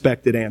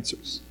unexpected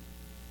answers.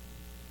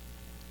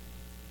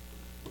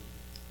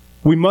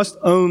 We must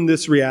own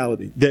this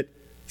reality that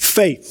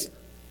faith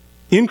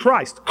in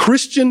Christ,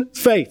 Christian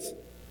faith,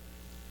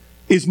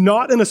 is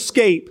not an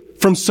escape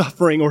from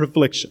suffering or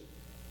affliction.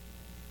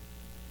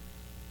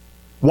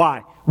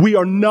 Why? We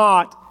are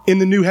not in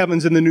the new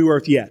heavens and the new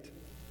earth yet.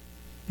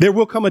 There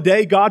will come a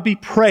day, God be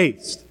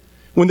praised,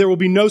 when there will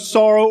be no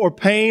sorrow or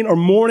pain or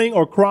mourning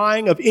or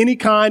crying of any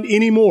kind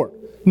anymore.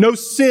 No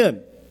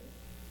sin.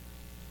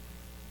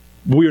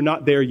 We are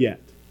not there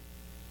yet.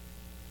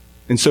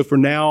 And so for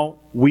now,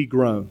 we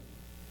groan,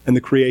 and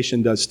the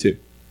creation does too.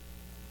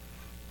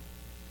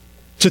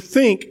 To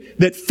think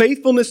that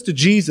faithfulness to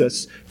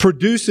Jesus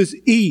produces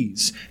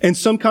ease and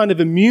some kind of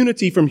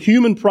immunity from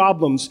human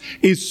problems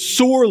is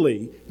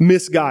sorely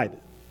misguided.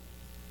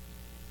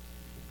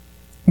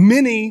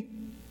 Many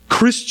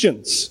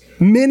Christians,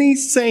 many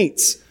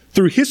saints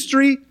through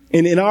history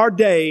and in our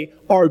day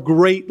are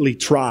greatly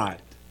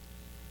tried.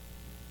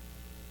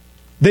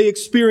 They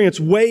experience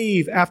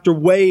wave after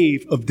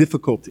wave of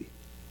difficulty.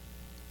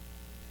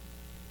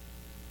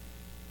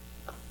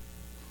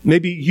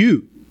 Maybe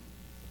you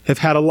have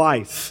had a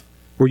life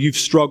where you've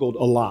struggled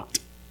a lot.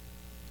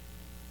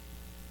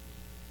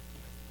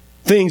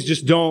 Things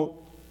just don't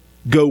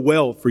go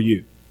well for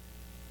you.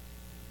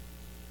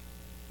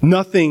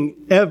 Nothing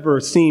ever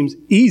seems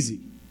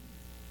easy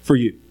for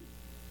you.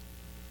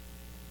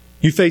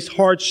 You face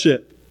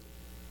hardship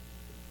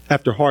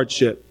after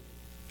hardship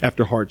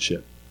after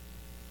hardship.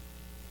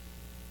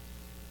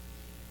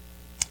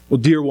 Well,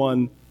 dear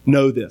one,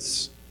 know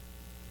this.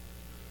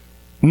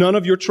 None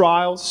of your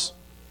trials,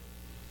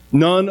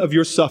 none of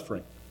your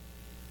suffering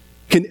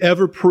can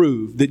ever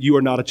prove that you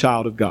are not a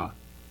child of God.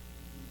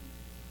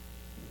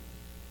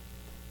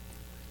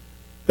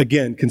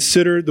 Again,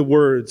 consider the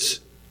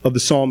words of the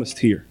psalmist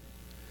here.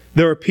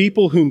 There are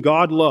people whom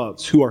God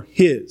loves, who are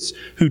His,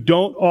 who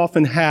don't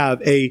often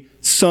have a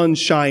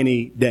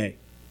sunshiny day.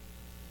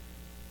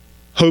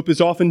 Hope is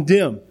often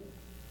dim,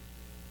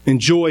 and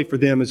joy for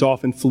them is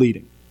often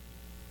fleeting.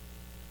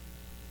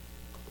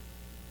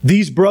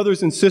 These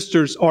brothers and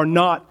sisters are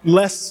not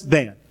less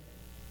than.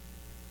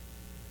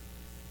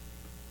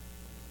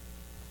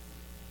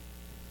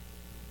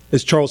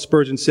 As Charles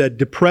Spurgeon said,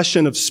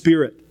 depression of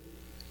spirit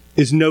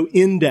is no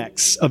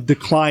index of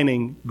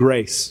declining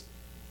grace.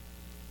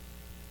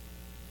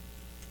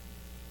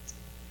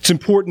 It's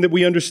important that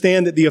we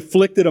understand that the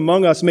afflicted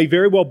among us may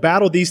very well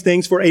battle these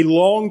things for a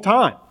long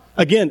time.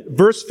 Again,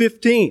 verse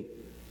 15.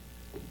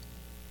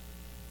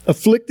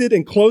 Afflicted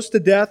and close to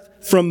death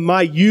from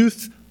my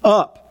youth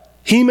up.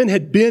 Heman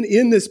had been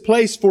in this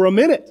place for a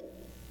minute.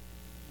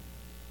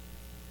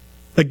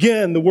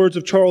 Again, the words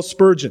of Charles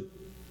Spurgeon.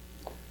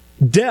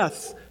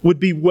 Death would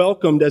be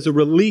welcomed as a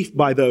relief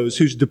by those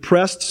whose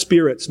depressed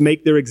spirits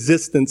make their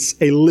existence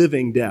a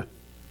living death.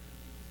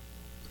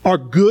 Are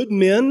good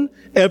men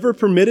ever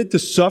permitted to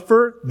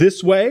suffer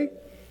this way?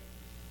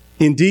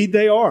 Indeed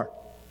they are.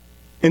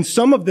 And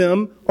some of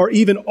them are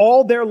even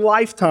all their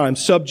lifetime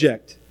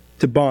subject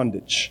to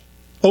bondage.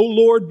 O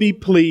Lord, be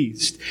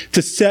pleased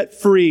to set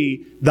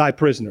free thy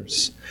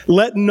prisoners.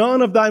 Let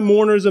none of thy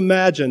mourners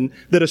imagine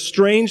that a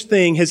strange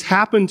thing has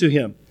happened to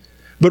him,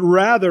 but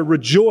rather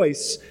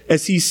rejoice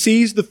as he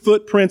sees the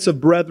footprints of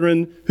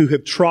brethren who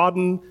have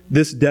trodden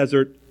this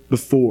desert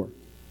before.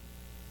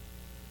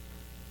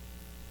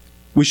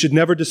 We should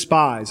never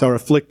despise our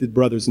afflicted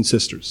brothers and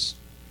sisters.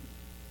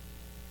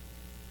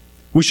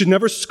 We should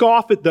never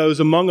scoff at those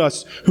among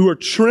us who are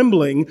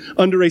trembling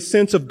under a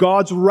sense of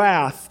God's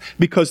wrath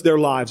because their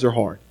lives are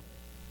hard.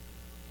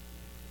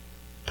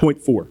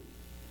 Point 4.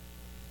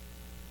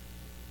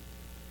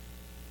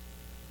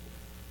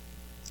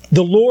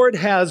 The Lord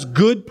has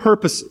good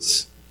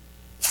purposes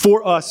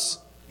for us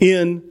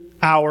in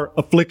our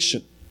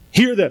affliction.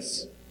 Hear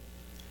this.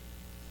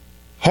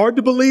 Hard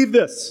to believe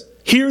this.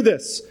 Hear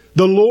this.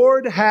 The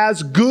Lord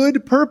has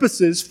good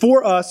purposes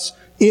for us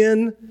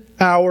in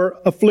our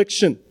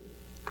affliction.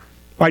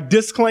 All right,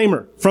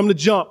 disclaimer from the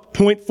jump,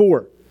 point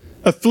 4.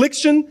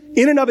 Affliction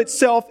in and of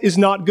itself is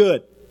not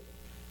good.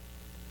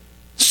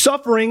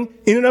 Suffering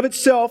in and of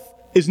itself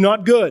is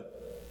not good.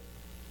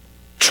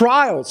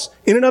 Trials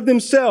in and of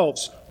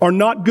themselves are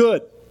not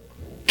good.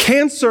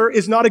 Cancer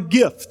is not a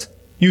gift.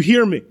 You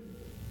hear me?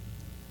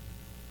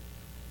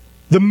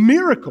 The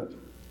miracle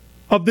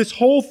of this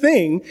whole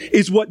thing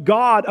is what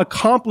God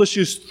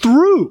accomplishes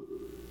through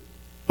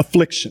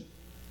affliction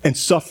and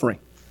suffering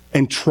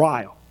and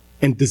trial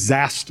and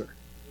disaster.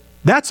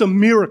 That's a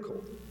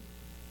miracle.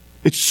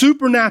 It's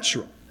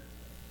supernatural.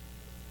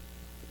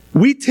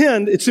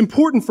 It's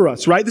important for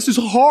us, right? This is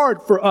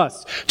hard for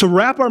us to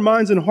wrap our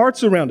minds and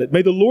hearts around it.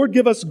 May the Lord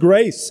give us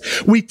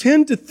grace. We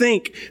tend to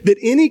think that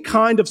any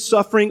kind of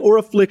suffering or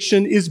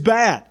affliction is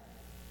bad.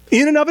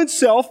 In and of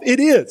itself, it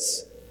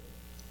is.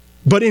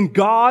 But in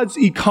God's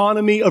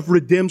economy of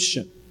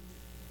redemption,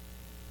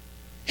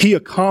 He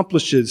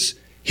accomplishes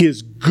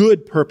His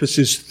good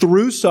purposes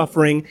through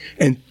suffering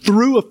and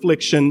through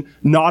affliction,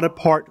 not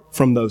apart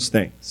from those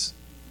things.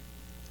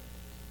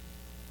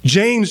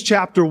 James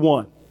chapter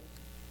 1.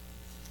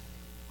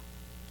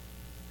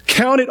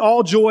 Count it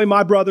all joy,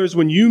 my brothers,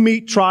 when you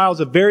meet trials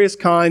of various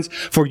kinds,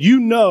 for you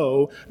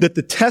know that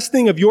the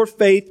testing of your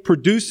faith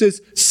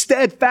produces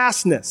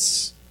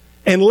steadfastness.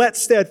 And let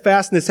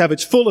steadfastness have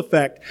its full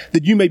effect,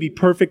 that you may be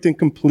perfect and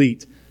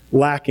complete,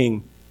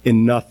 lacking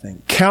in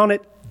nothing. Count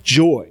it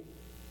joy.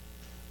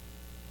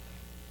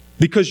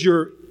 Because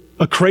you're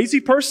a crazy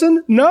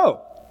person?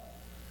 No.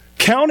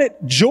 Count it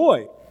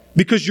joy.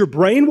 Because you're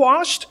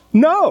brainwashed?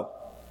 No.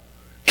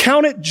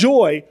 Count it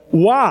joy.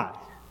 Why?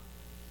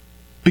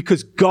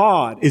 Because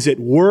God is at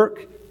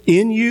work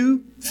in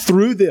you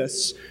through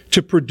this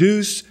to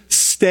produce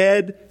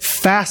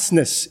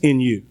steadfastness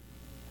in you.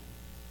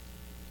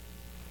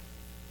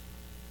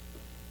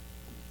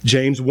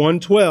 James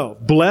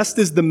 1:12. Blessed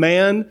is the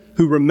man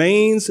who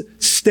remains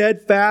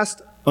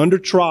steadfast under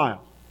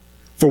trial.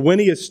 For when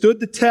he has stood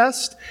the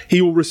test, he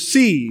will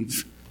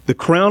receive the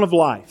crown of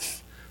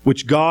life,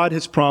 which God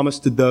has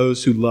promised to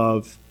those who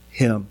love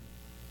Him.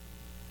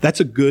 That's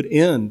a good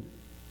end,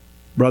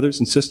 brothers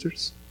and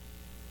sisters.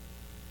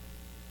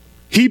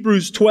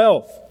 Hebrews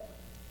 12.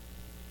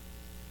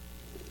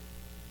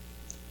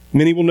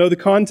 Many will know the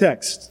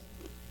context.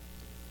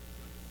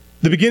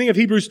 The beginning of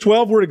Hebrews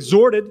 12, we're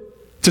exhorted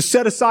to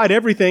set aside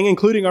everything,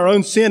 including our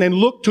own sin, and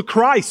look to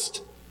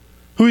Christ,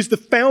 who is the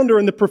founder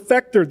and the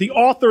perfecter, the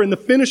author and the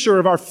finisher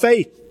of our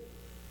faith.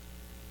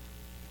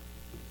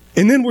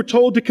 And then we're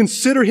told to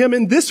consider Him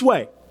in this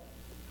way.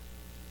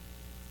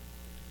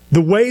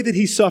 The way that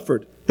He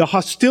suffered, the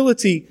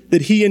hostility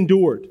that He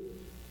endured.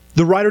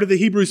 The writer to the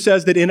Hebrews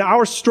says that in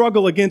our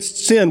struggle against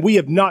sin, we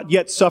have not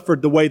yet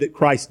suffered the way that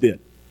Christ did.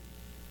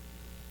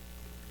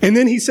 And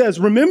then he says,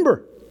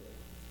 remember,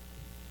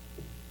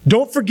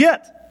 don't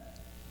forget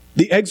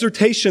the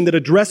exhortation that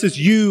addresses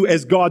you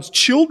as God's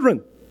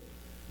children.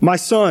 My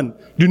son,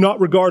 do not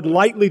regard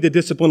lightly the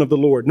discipline of the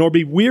Lord, nor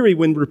be weary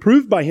when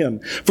reproved by him.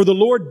 For the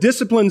Lord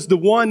disciplines the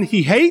one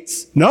he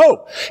hates.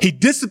 No, he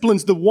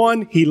disciplines the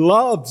one he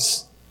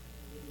loves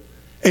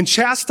and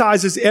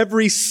chastises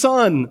every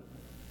son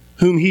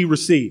whom he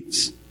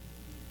receives.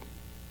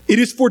 It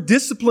is for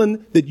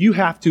discipline that you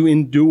have to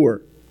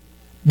endure,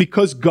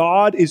 because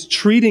God is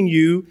treating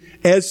you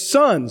as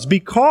sons.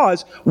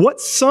 Because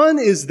what son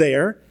is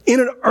there, in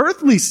an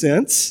earthly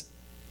sense,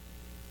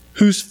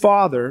 whose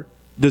father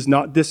does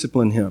not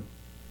discipline him?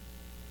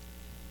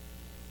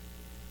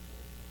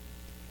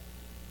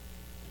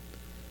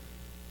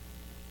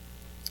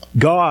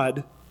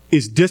 God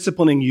is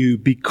disciplining you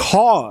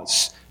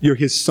because you're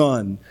his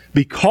son,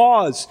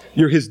 because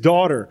you're his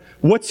daughter.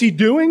 What's he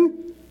doing?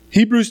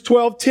 Hebrews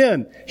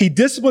 12:10. He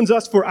disciplines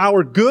us for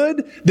our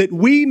good, that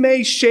we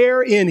may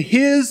share in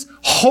his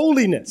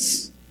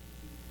holiness.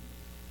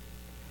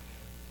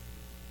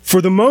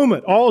 For the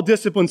moment, all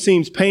discipline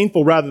seems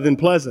painful rather than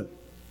pleasant.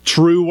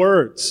 True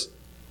words.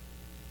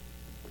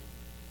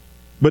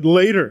 But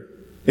later,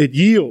 it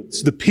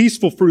yields the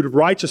peaceful fruit of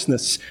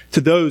righteousness to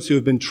those who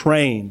have been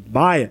trained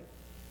by it.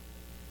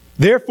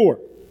 Therefore,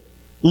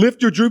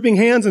 lift your drooping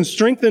hands and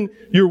strengthen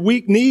your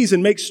weak knees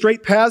and make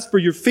straight paths for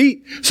your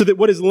feet, so that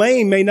what is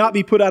lame may not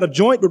be put out of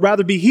joint, but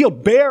rather be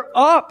healed. Bear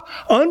up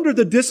under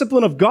the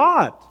discipline of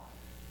God.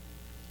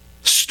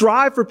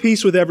 Strive for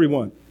peace with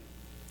everyone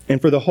and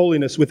for the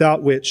holiness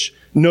without which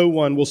no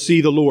one will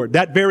see the Lord.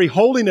 That very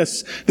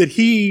holiness that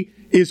he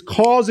is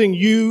causing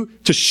you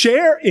to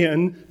share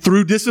in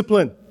through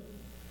discipline.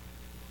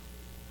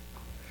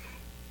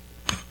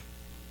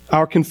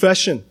 Our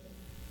confession,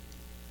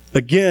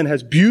 again,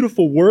 has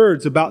beautiful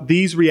words about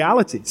these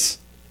realities.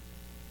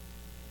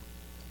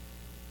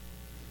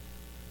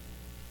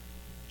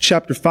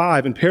 Chapter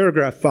 5 and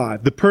paragraph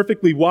 5. The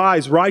perfectly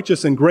wise,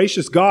 righteous, and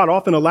gracious God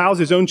often allows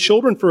his own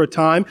children for a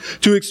time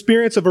to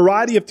experience a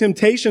variety of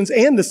temptations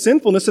and the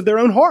sinfulness of their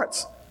own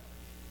hearts.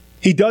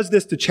 He does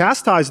this to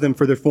chastise them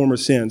for their former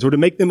sins, or to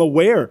make them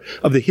aware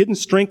of the hidden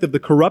strength of the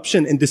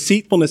corruption and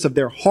deceitfulness of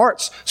their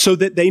hearts, so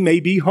that they may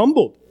be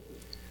humbled.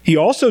 He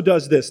also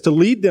does this to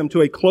lead them to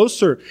a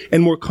closer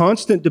and more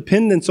constant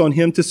dependence on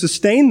him to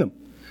sustain them,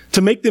 to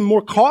make them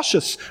more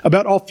cautious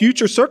about all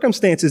future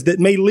circumstances that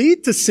may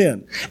lead to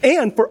sin,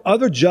 and for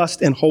other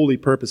just and holy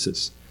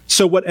purposes.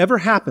 So whatever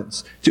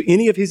happens to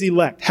any of his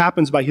elect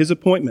happens by his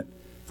appointment,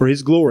 for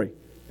his glory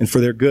and for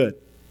their good.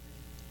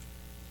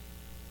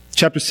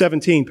 Chapter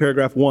 17,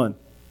 paragraph 1.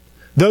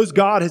 Those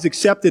God has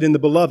accepted in the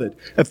beloved,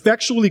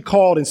 effectually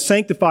called and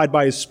sanctified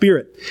by his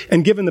Spirit,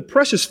 and given the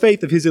precious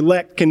faith of his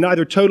elect, can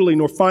neither totally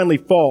nor finally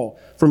fall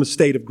from a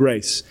state of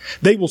grace.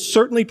 They will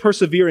certainly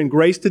persevere in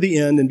grace to the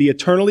end and be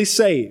eternally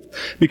saved,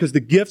 because the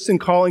gifts and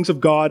callings of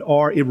God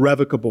are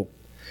irrevocable.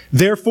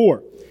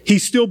 Therefore, he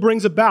still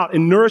brings about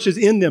and nourishes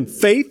in them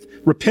faith,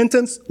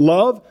 repentance,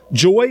 love,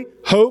 joy,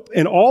 hope,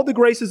 and all the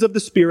graces of the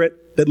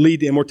Spirit that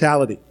lead to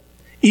immortality.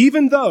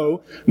 Even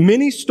though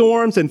many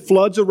storms and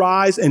floods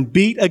arise and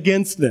beat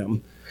against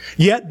them,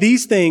 yet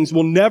these things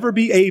will never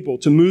be able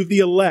to move the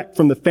elect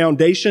from the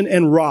foundation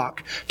and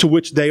rock to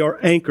which they are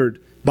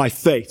anchored by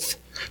faith.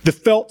 The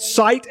felt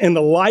sight and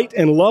the light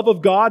and love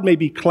of God may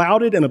be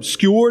clouded and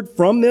obscured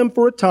from them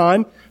for a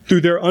time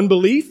through their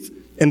unbelief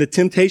and the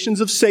temptations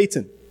of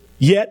Satan.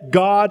 Yet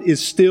God is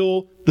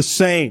still the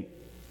same.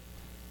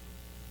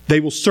 They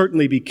will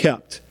certainly be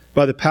kept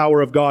by the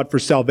power of God for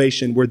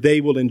salvation, where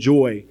they will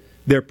enjoy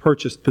their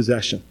purchased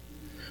possession.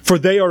 For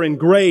they are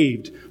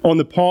engraved on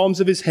the palms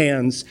of his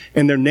hands,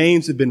 and their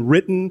names have been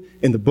written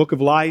in the book of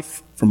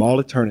life from all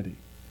eternity.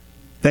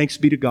 Thanks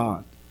be to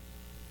God.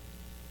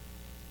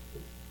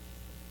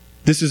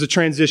 This is a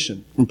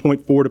transition from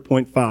point 4 to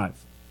point 5.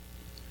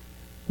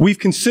 We've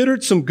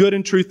considered some good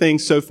and true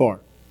things so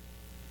far,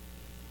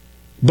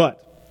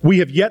 but we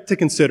have yet to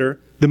consider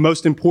the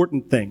most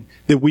important thing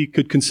that we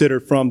could consider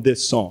from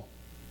this psalm.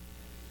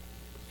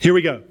 Here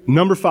we go.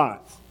 Number 5.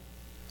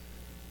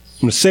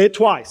 I'm going to say it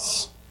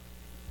twice.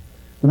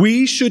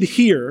 We should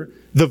hear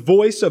the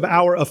voice of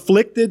our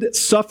afflicted,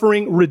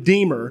 suffering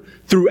Redeemer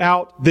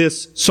throughout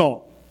this psalm.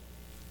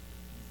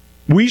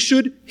 We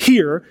should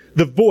hear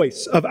the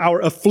voice of our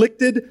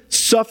afflicted,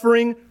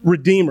 suffering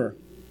Redeemer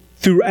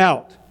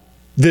throughout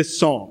this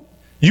psalm.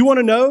 You want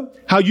to know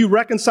how you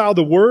reconcile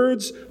the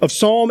words of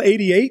Psalm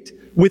 88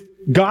 with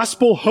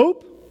gospel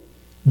hope?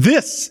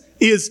 This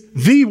is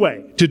the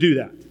way to do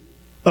that,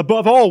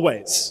 above all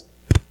ways.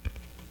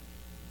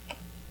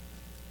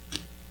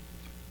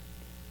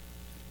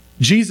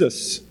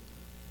 Jesus,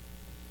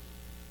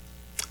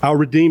 our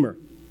Redeemer,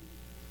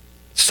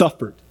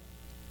 suffered.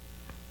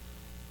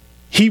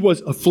 He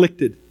was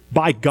afflicted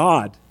by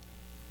God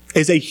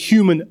as a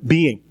human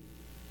being.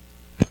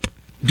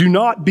 Do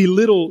not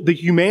belittle the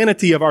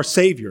humanity of our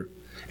Savior.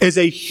 As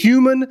a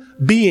human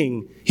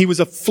being, he was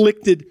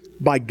afflicted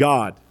by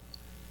God.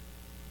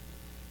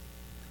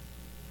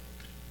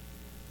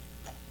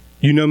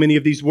 You know many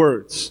of these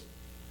words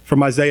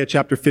from Isaiah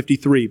chapter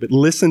 53, but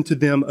listen to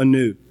them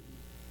anew.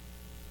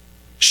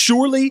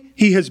 Surely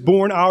he has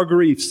borne our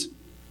griefs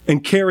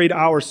and carried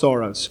our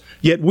sorrows.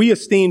 Yet we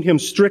esteemed him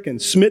stricken,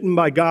 smitten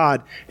by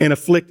God, and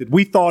afflicted.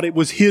 We thought it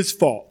was his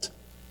fault.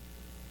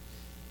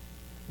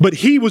 But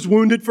he was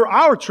wounded for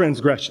our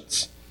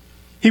transgressions.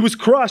 He was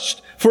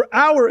crushed for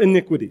our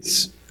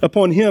iniquities.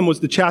 Upon him was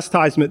the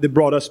chastisement that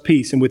brought us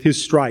peace, and with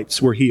his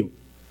stripes we're healed.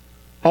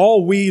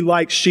 All we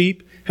like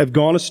sheep have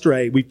gone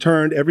astray. We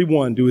turned every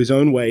one to his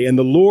own way, and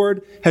the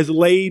Lord has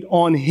laid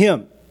on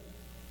him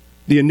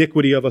the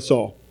iniquity of us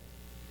all.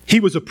 He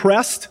was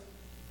oppressed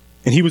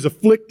and he was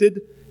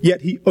afflicted,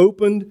 yet he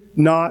opened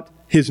not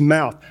his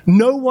mouth.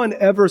 No one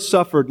ever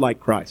suffered like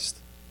Christ.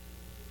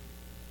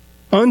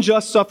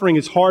 Unjust suffering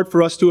is hard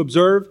for us to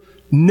observe.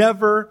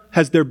 Never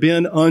has there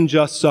been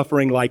unjust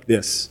suffering like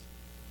this.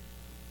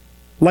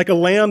 Like a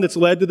lamb that's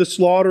led to the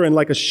slaughter, and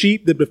like a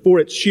sheep that before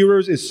its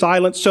shearers is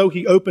silent, so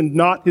he opened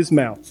not his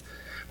mouth.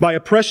 By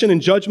oppression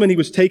and judgment he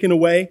was taken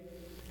away.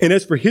 And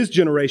as for his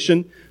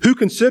generation, who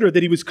considered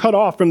that he was cut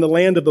off from the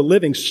land of the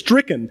living,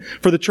 stricken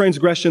for the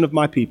transgression of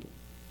my people?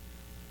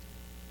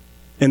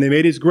 And they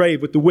made his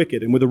grave with the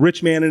wicked and with a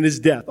rich man in his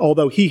death,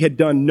 although he had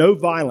done no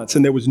violence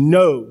and there was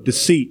no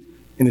deceit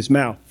in his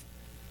mouth.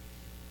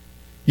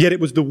 Yet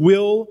it was the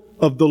will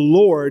of the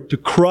Lord to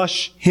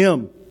crush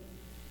him.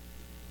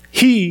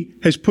 He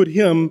has put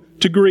him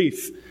to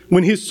grief.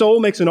 When his soul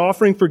makes an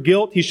offering for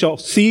guilt, he shall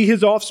see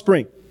his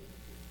offspring.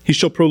 He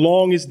shall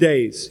prolong his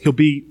days. He'll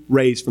be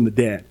raised from the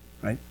dead,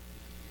 right?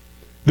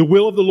 The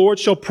will of the Lord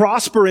shall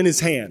prosper in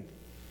his hand.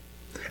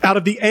 Out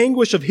of the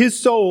anguish of his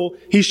soul,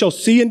 he shall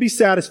see and be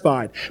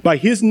satisfied. By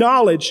his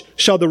knowledge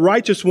shall the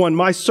righteous one,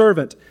 my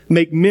servant,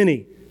 make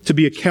many to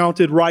be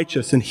accounted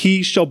righteous, and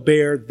he shall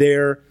bear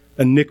their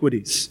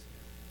iniquities.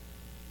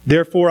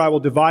 Therefore I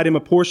will divide him a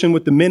portion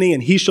with the many,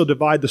 and he shall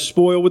divide the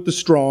spoil with the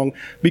strong,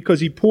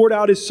 because he poured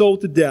out his soul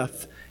to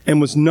death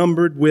and was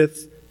numbered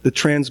with the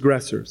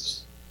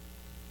transgressors.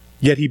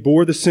 Yet he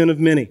bore the sin of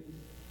many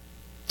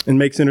and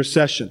makes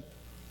intercession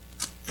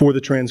for the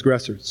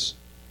transgressors.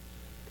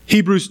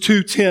 Hebrews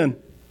 2:10.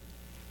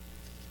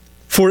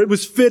 For it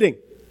was fitting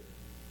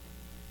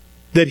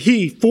that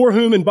he, for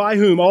whom and by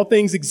whom all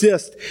things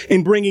exist,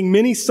 in bringing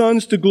many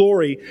sons to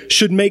glory,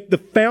 should make the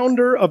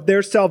founder of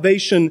their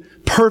salvation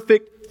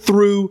perfect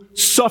through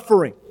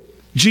suffering.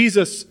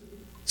 Jesus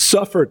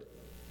suffered.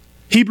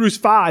 Hebrews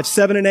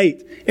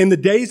 5:7-8. In the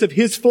days of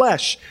his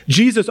flesh,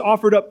 Jesus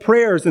offered up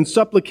prayers and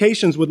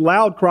supplications with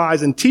loud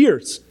cries and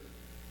tears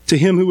to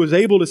him who was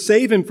able to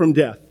save him from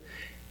death.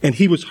 And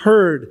he was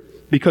heard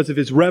because of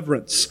his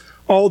reverence.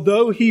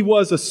 Although he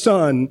was a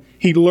son,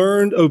 he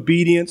learned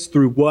obedience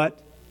through what?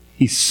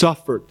 He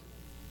suffered.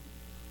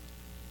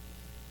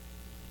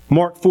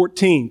 Mark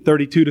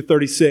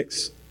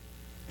 14:32-36.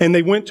 And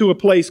they went to a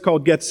place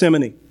called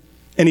Gethsemane.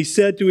 And he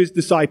said to his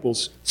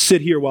disciples,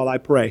 sit here while I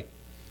pray.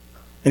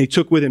 And he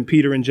took with him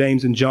Peter and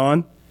James and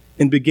John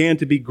and began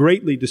to be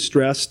greatly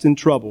distressed and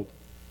troubled.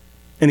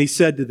 And he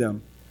said to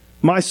them,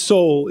 my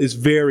soul is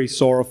very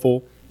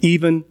sorrowful,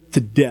 even to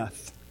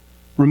death.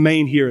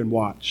 Remain here and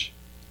watch.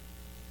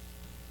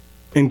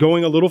 And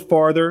going a little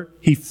farther,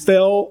 he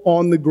fell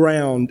on the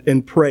ground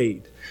and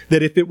prayed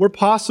that if it were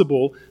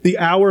possible, the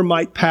hour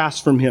might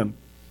pass from him.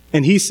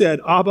 And he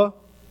said, Abba,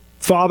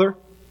 Father,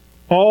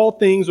 all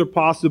things are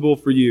possible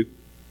for you.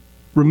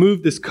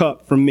 Remove this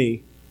cup from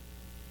me.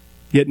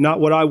 Yet not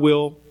what I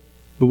will,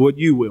 but what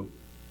you will.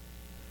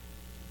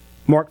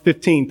 Mark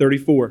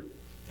 15:34.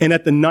 And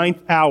at the 9th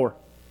hour,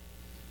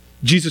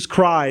 Jesus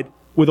cried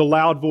with a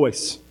loud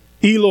voice,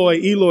 Eloi,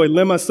 Eloi,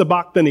 lema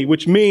sabachthani,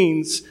 which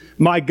means,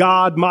 my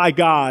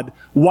God,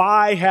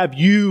 why have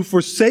you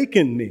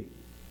forsaken me?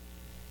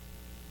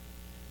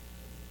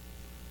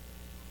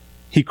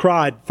 He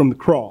cried from the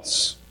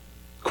cross,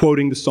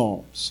 quoting the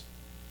Psalms.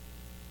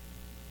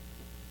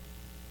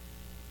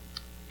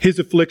 His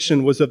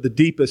affliction was of the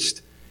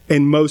deepest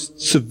and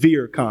most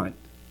severe kind.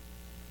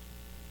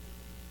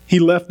 He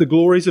left the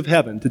glories of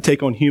heaven to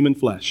take on human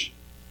flesh.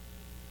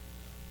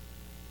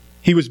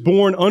 He was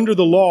born under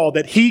the law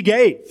that he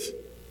gave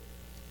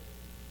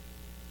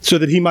so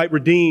that he might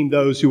redeem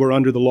those who are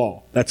under the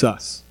law. That's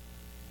us.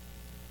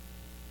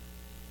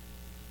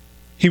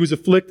 He was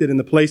afflicted in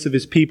the place of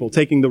his people,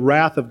 taking the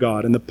wrath of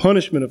God and the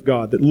punishment of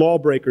God that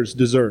lawbreakers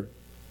deserve.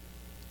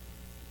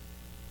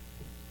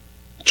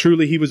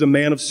 Truly, he was a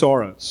man of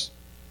sorrows,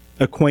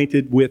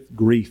 acquainted with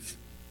grief.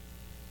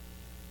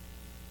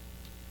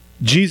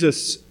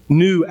 Jesus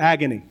knew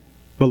agony,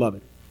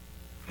 beloved,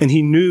 and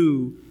he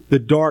knew the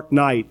dark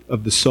night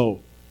of the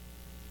soul.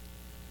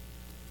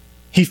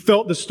 He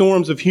felt the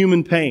storms of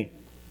human pain.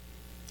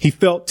 He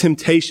felt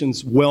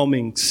temptation's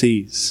whelming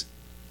seas.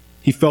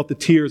 He felt the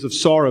tears of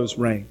sorrow's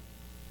rain.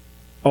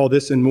 All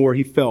this and more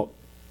he felt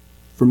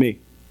for me.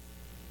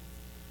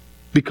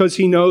 Because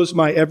he knows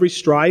my every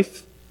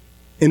strife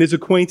and is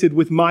acquainted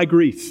with my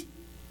grief,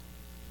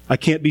 I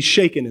can't be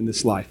shaken in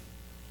this life.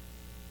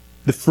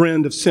 The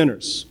friend of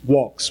sinners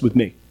walks with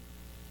me.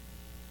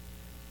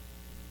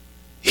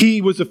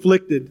 He was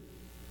afflicted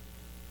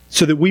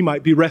so that we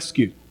might be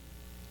rescued.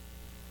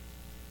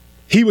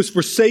 He was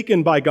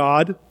forsaken by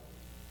God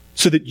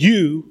so that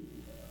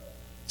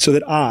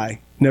I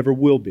never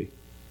will be.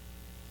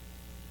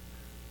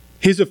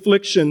 His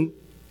affliction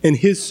and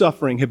his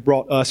suffering have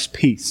brought us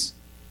peace.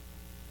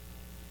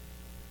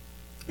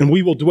 And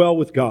we will dwell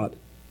with God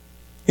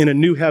in a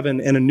new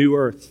heaven and a new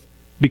earth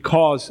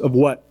because of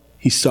what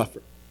he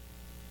suffered.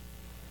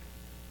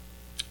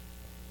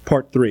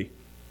 Part 3,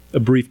 a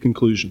brief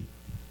conclusion.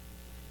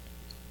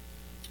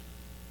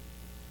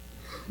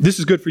 This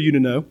is good for you to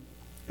know.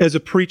 As a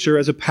preacher,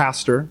 as a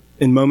pastor,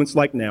 in moments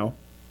like now,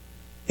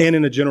 and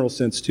in a general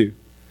sense too,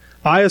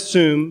 I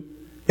assume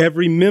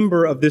every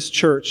member of this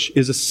church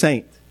is a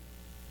saint.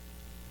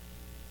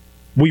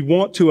 We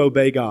want to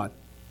obey God.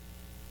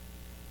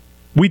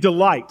 We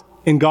delight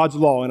in God's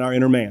law in our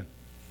inner man.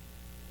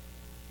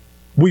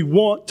 We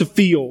want to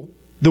feel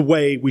the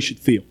way we should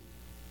feel.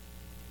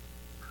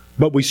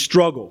 But we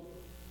struggle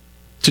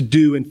to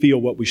do and feel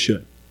what we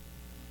should.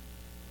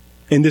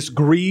 And this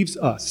grieves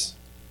us.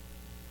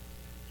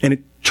 And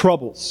it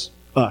troubles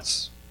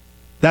us.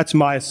 That's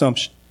my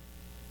assumption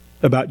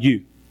about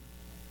you.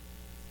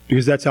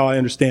 Because that's how I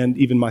understand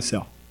even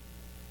myself.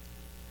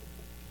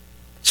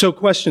 So,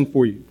 question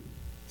for you.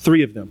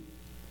 3 of them.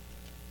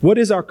 What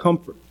is our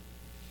comfort?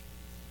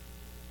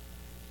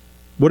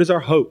 What is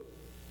our hope?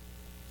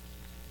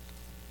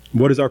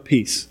 What is our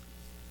peace?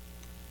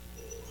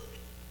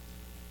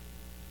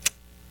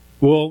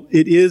 Well,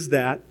 it is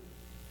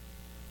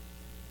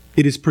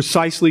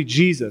precisely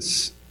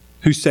Jesus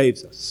who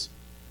saves us.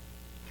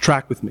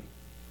 Track with me.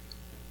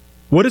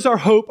 What is our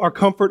hope, our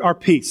comfort, our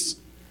peace?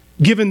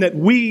 Given that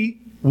we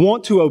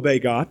want to obey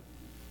God,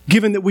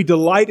 given that we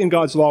delight in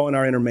God's law in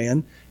our inner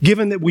man,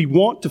 given that we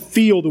want to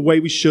feel the way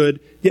we should,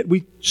 yet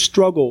we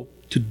struggle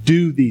to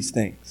do these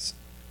things.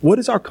 What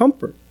is our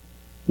comfort?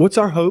 What's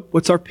our hope?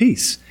 What's our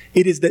peace?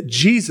 It is that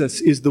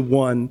Jesus is the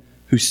one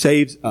who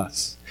saves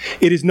us.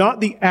 It is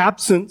not the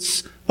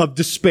absence of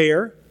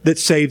despair that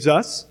saves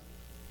us.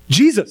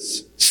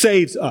 Jesus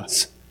saves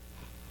us.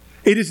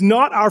 It is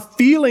not our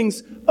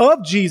feelings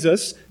of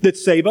Jesus that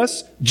save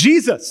us.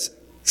 Jesus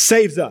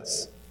saves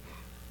us.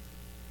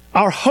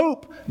 Our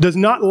hope does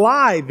not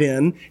lie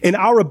then in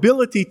our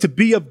ability to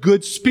be of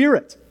good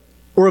spirit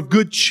or of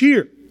good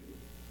cheer.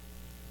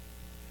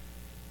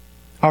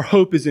 Our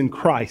hope is in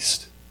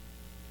Christ,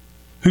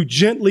 who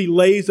gently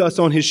lays us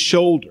on his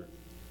shoulder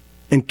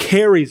and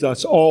carries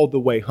us all the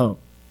way home.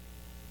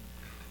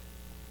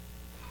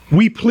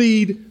 We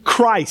plead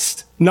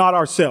Christ, not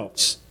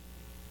ourselves.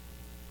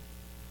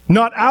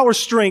 Not our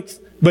strength,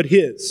 but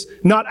his.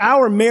 Not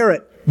our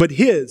merit, but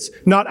his.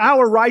 Not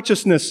our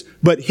righteousness,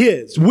 but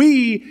his.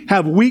 We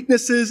have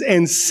weaknesses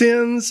and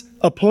sins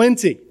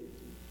aplenty.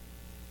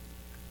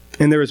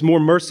 And there is more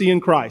mercy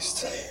in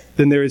Christ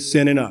than there is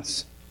sin in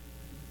us.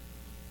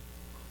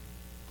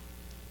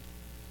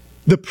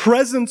 The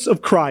presence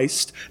of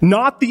Christ,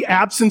 not the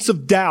absence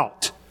of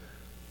doubt,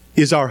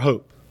 is our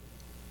hope.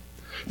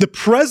 The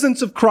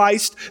presence of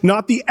Christ,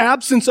 not the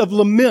absence of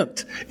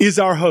lament, is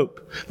our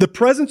hope. The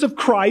presence of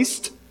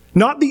Christ,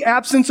 not the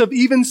absence of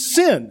even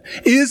sin,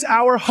 is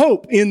our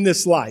hope in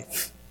this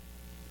life.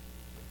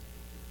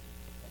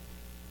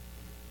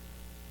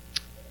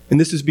 And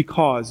this is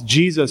because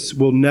Jesus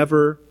will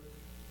never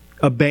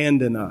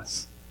abandon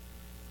us.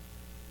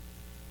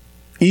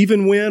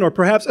 Even when, or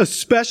perhaps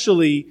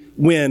especially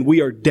when,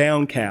 we are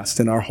downcast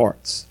in our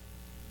hearts.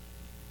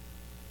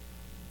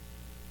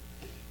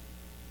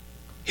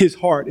 His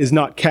heart is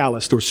not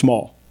calloused or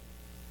small.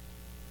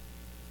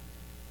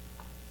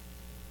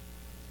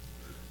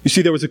 You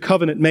see, there was a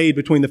covenant made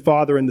between the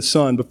Father and the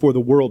Son before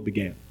the world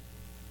began.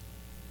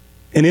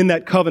 And in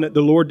that covenant,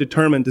 the Lord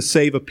determined to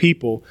save a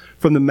people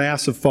from the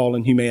mass of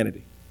fallen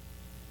humanity.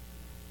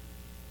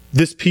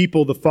 This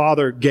people the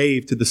Father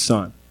gave to the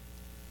Son.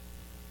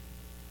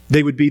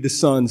 They would be the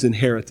Son's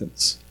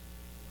inheritance.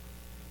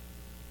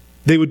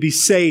 They would be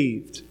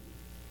saved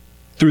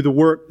through the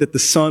work that the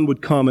Son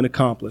would come and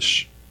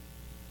accomplish.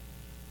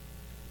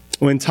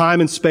 When time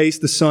and space,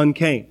 the Son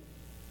came.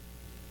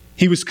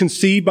 He was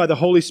conceived by the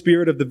Holy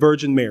Spirit of the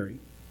Virgin Mary.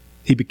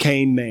 He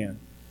became man.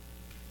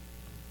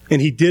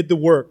 And he did the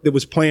work that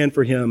was planned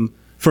for him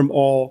from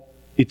all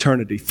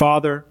eternity.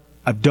 Father,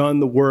 I've done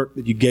the work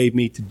that you gave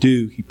me to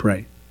do, he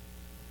prayed.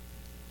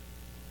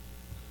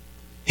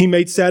 He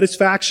made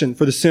satisfaction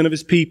for the sin of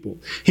his people.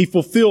 He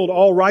fulfilled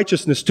all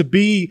righteousness to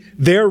be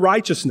their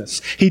righteousness.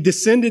 He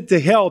descended to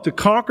hell to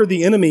conquer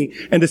the enemy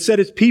and to set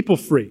his people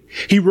free.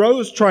 He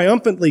rose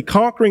triumphantly,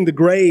 conquering the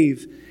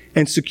grave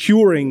and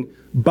securing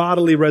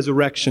bodily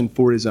resurrection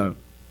for his own.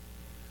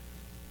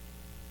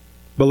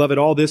 Beloved,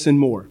 all this and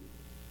more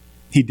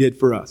he did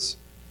for us.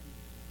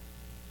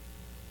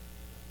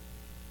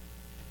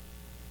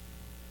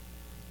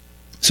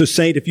 So,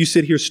 saint, if you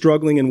sit here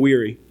struggling and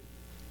weary,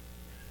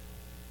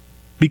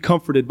 be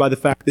comforted by the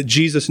fact that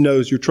Jesus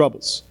knows your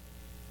troubles.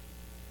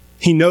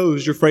 He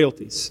knows your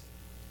frailties.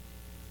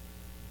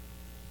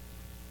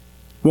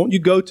 Won't you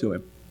go to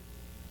him?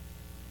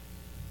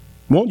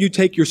 Won't you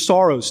take your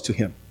sorrows to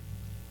him?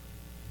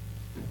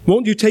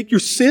 Won't you take your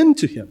sin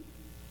to him?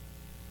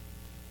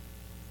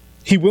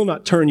 He will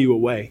not turn you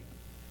away.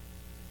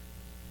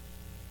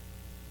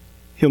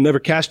 He'll never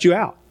cast you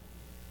out.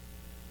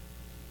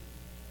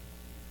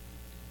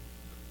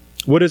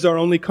 What is our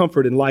only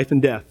comfort in life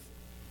and death?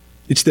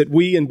 It's that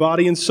we in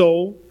body and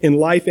soul, in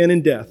life and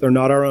in death, are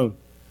not our own,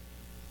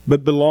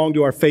 but belong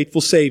to our faithful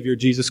Savior,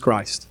 Jesus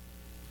Christ.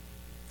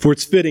 For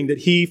it's fitting that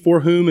He, for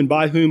whom and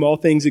by whom all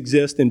things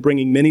exist, in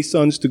bringing many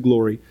sons to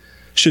glory,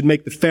 should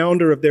make the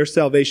founder of their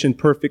salvation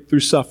perfect through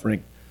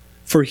suffering.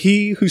 For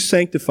He who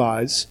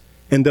sanctifies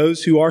and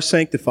those who are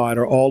sanctified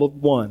are all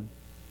of one.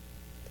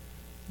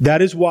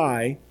 That is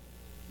why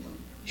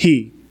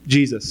He,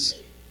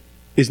 Jesus,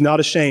 is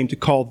not ashamed to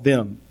call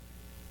them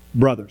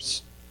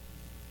brothers.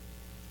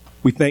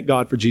 We thank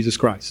God for Jesus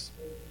Christ.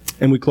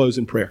 And we close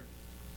in prayer.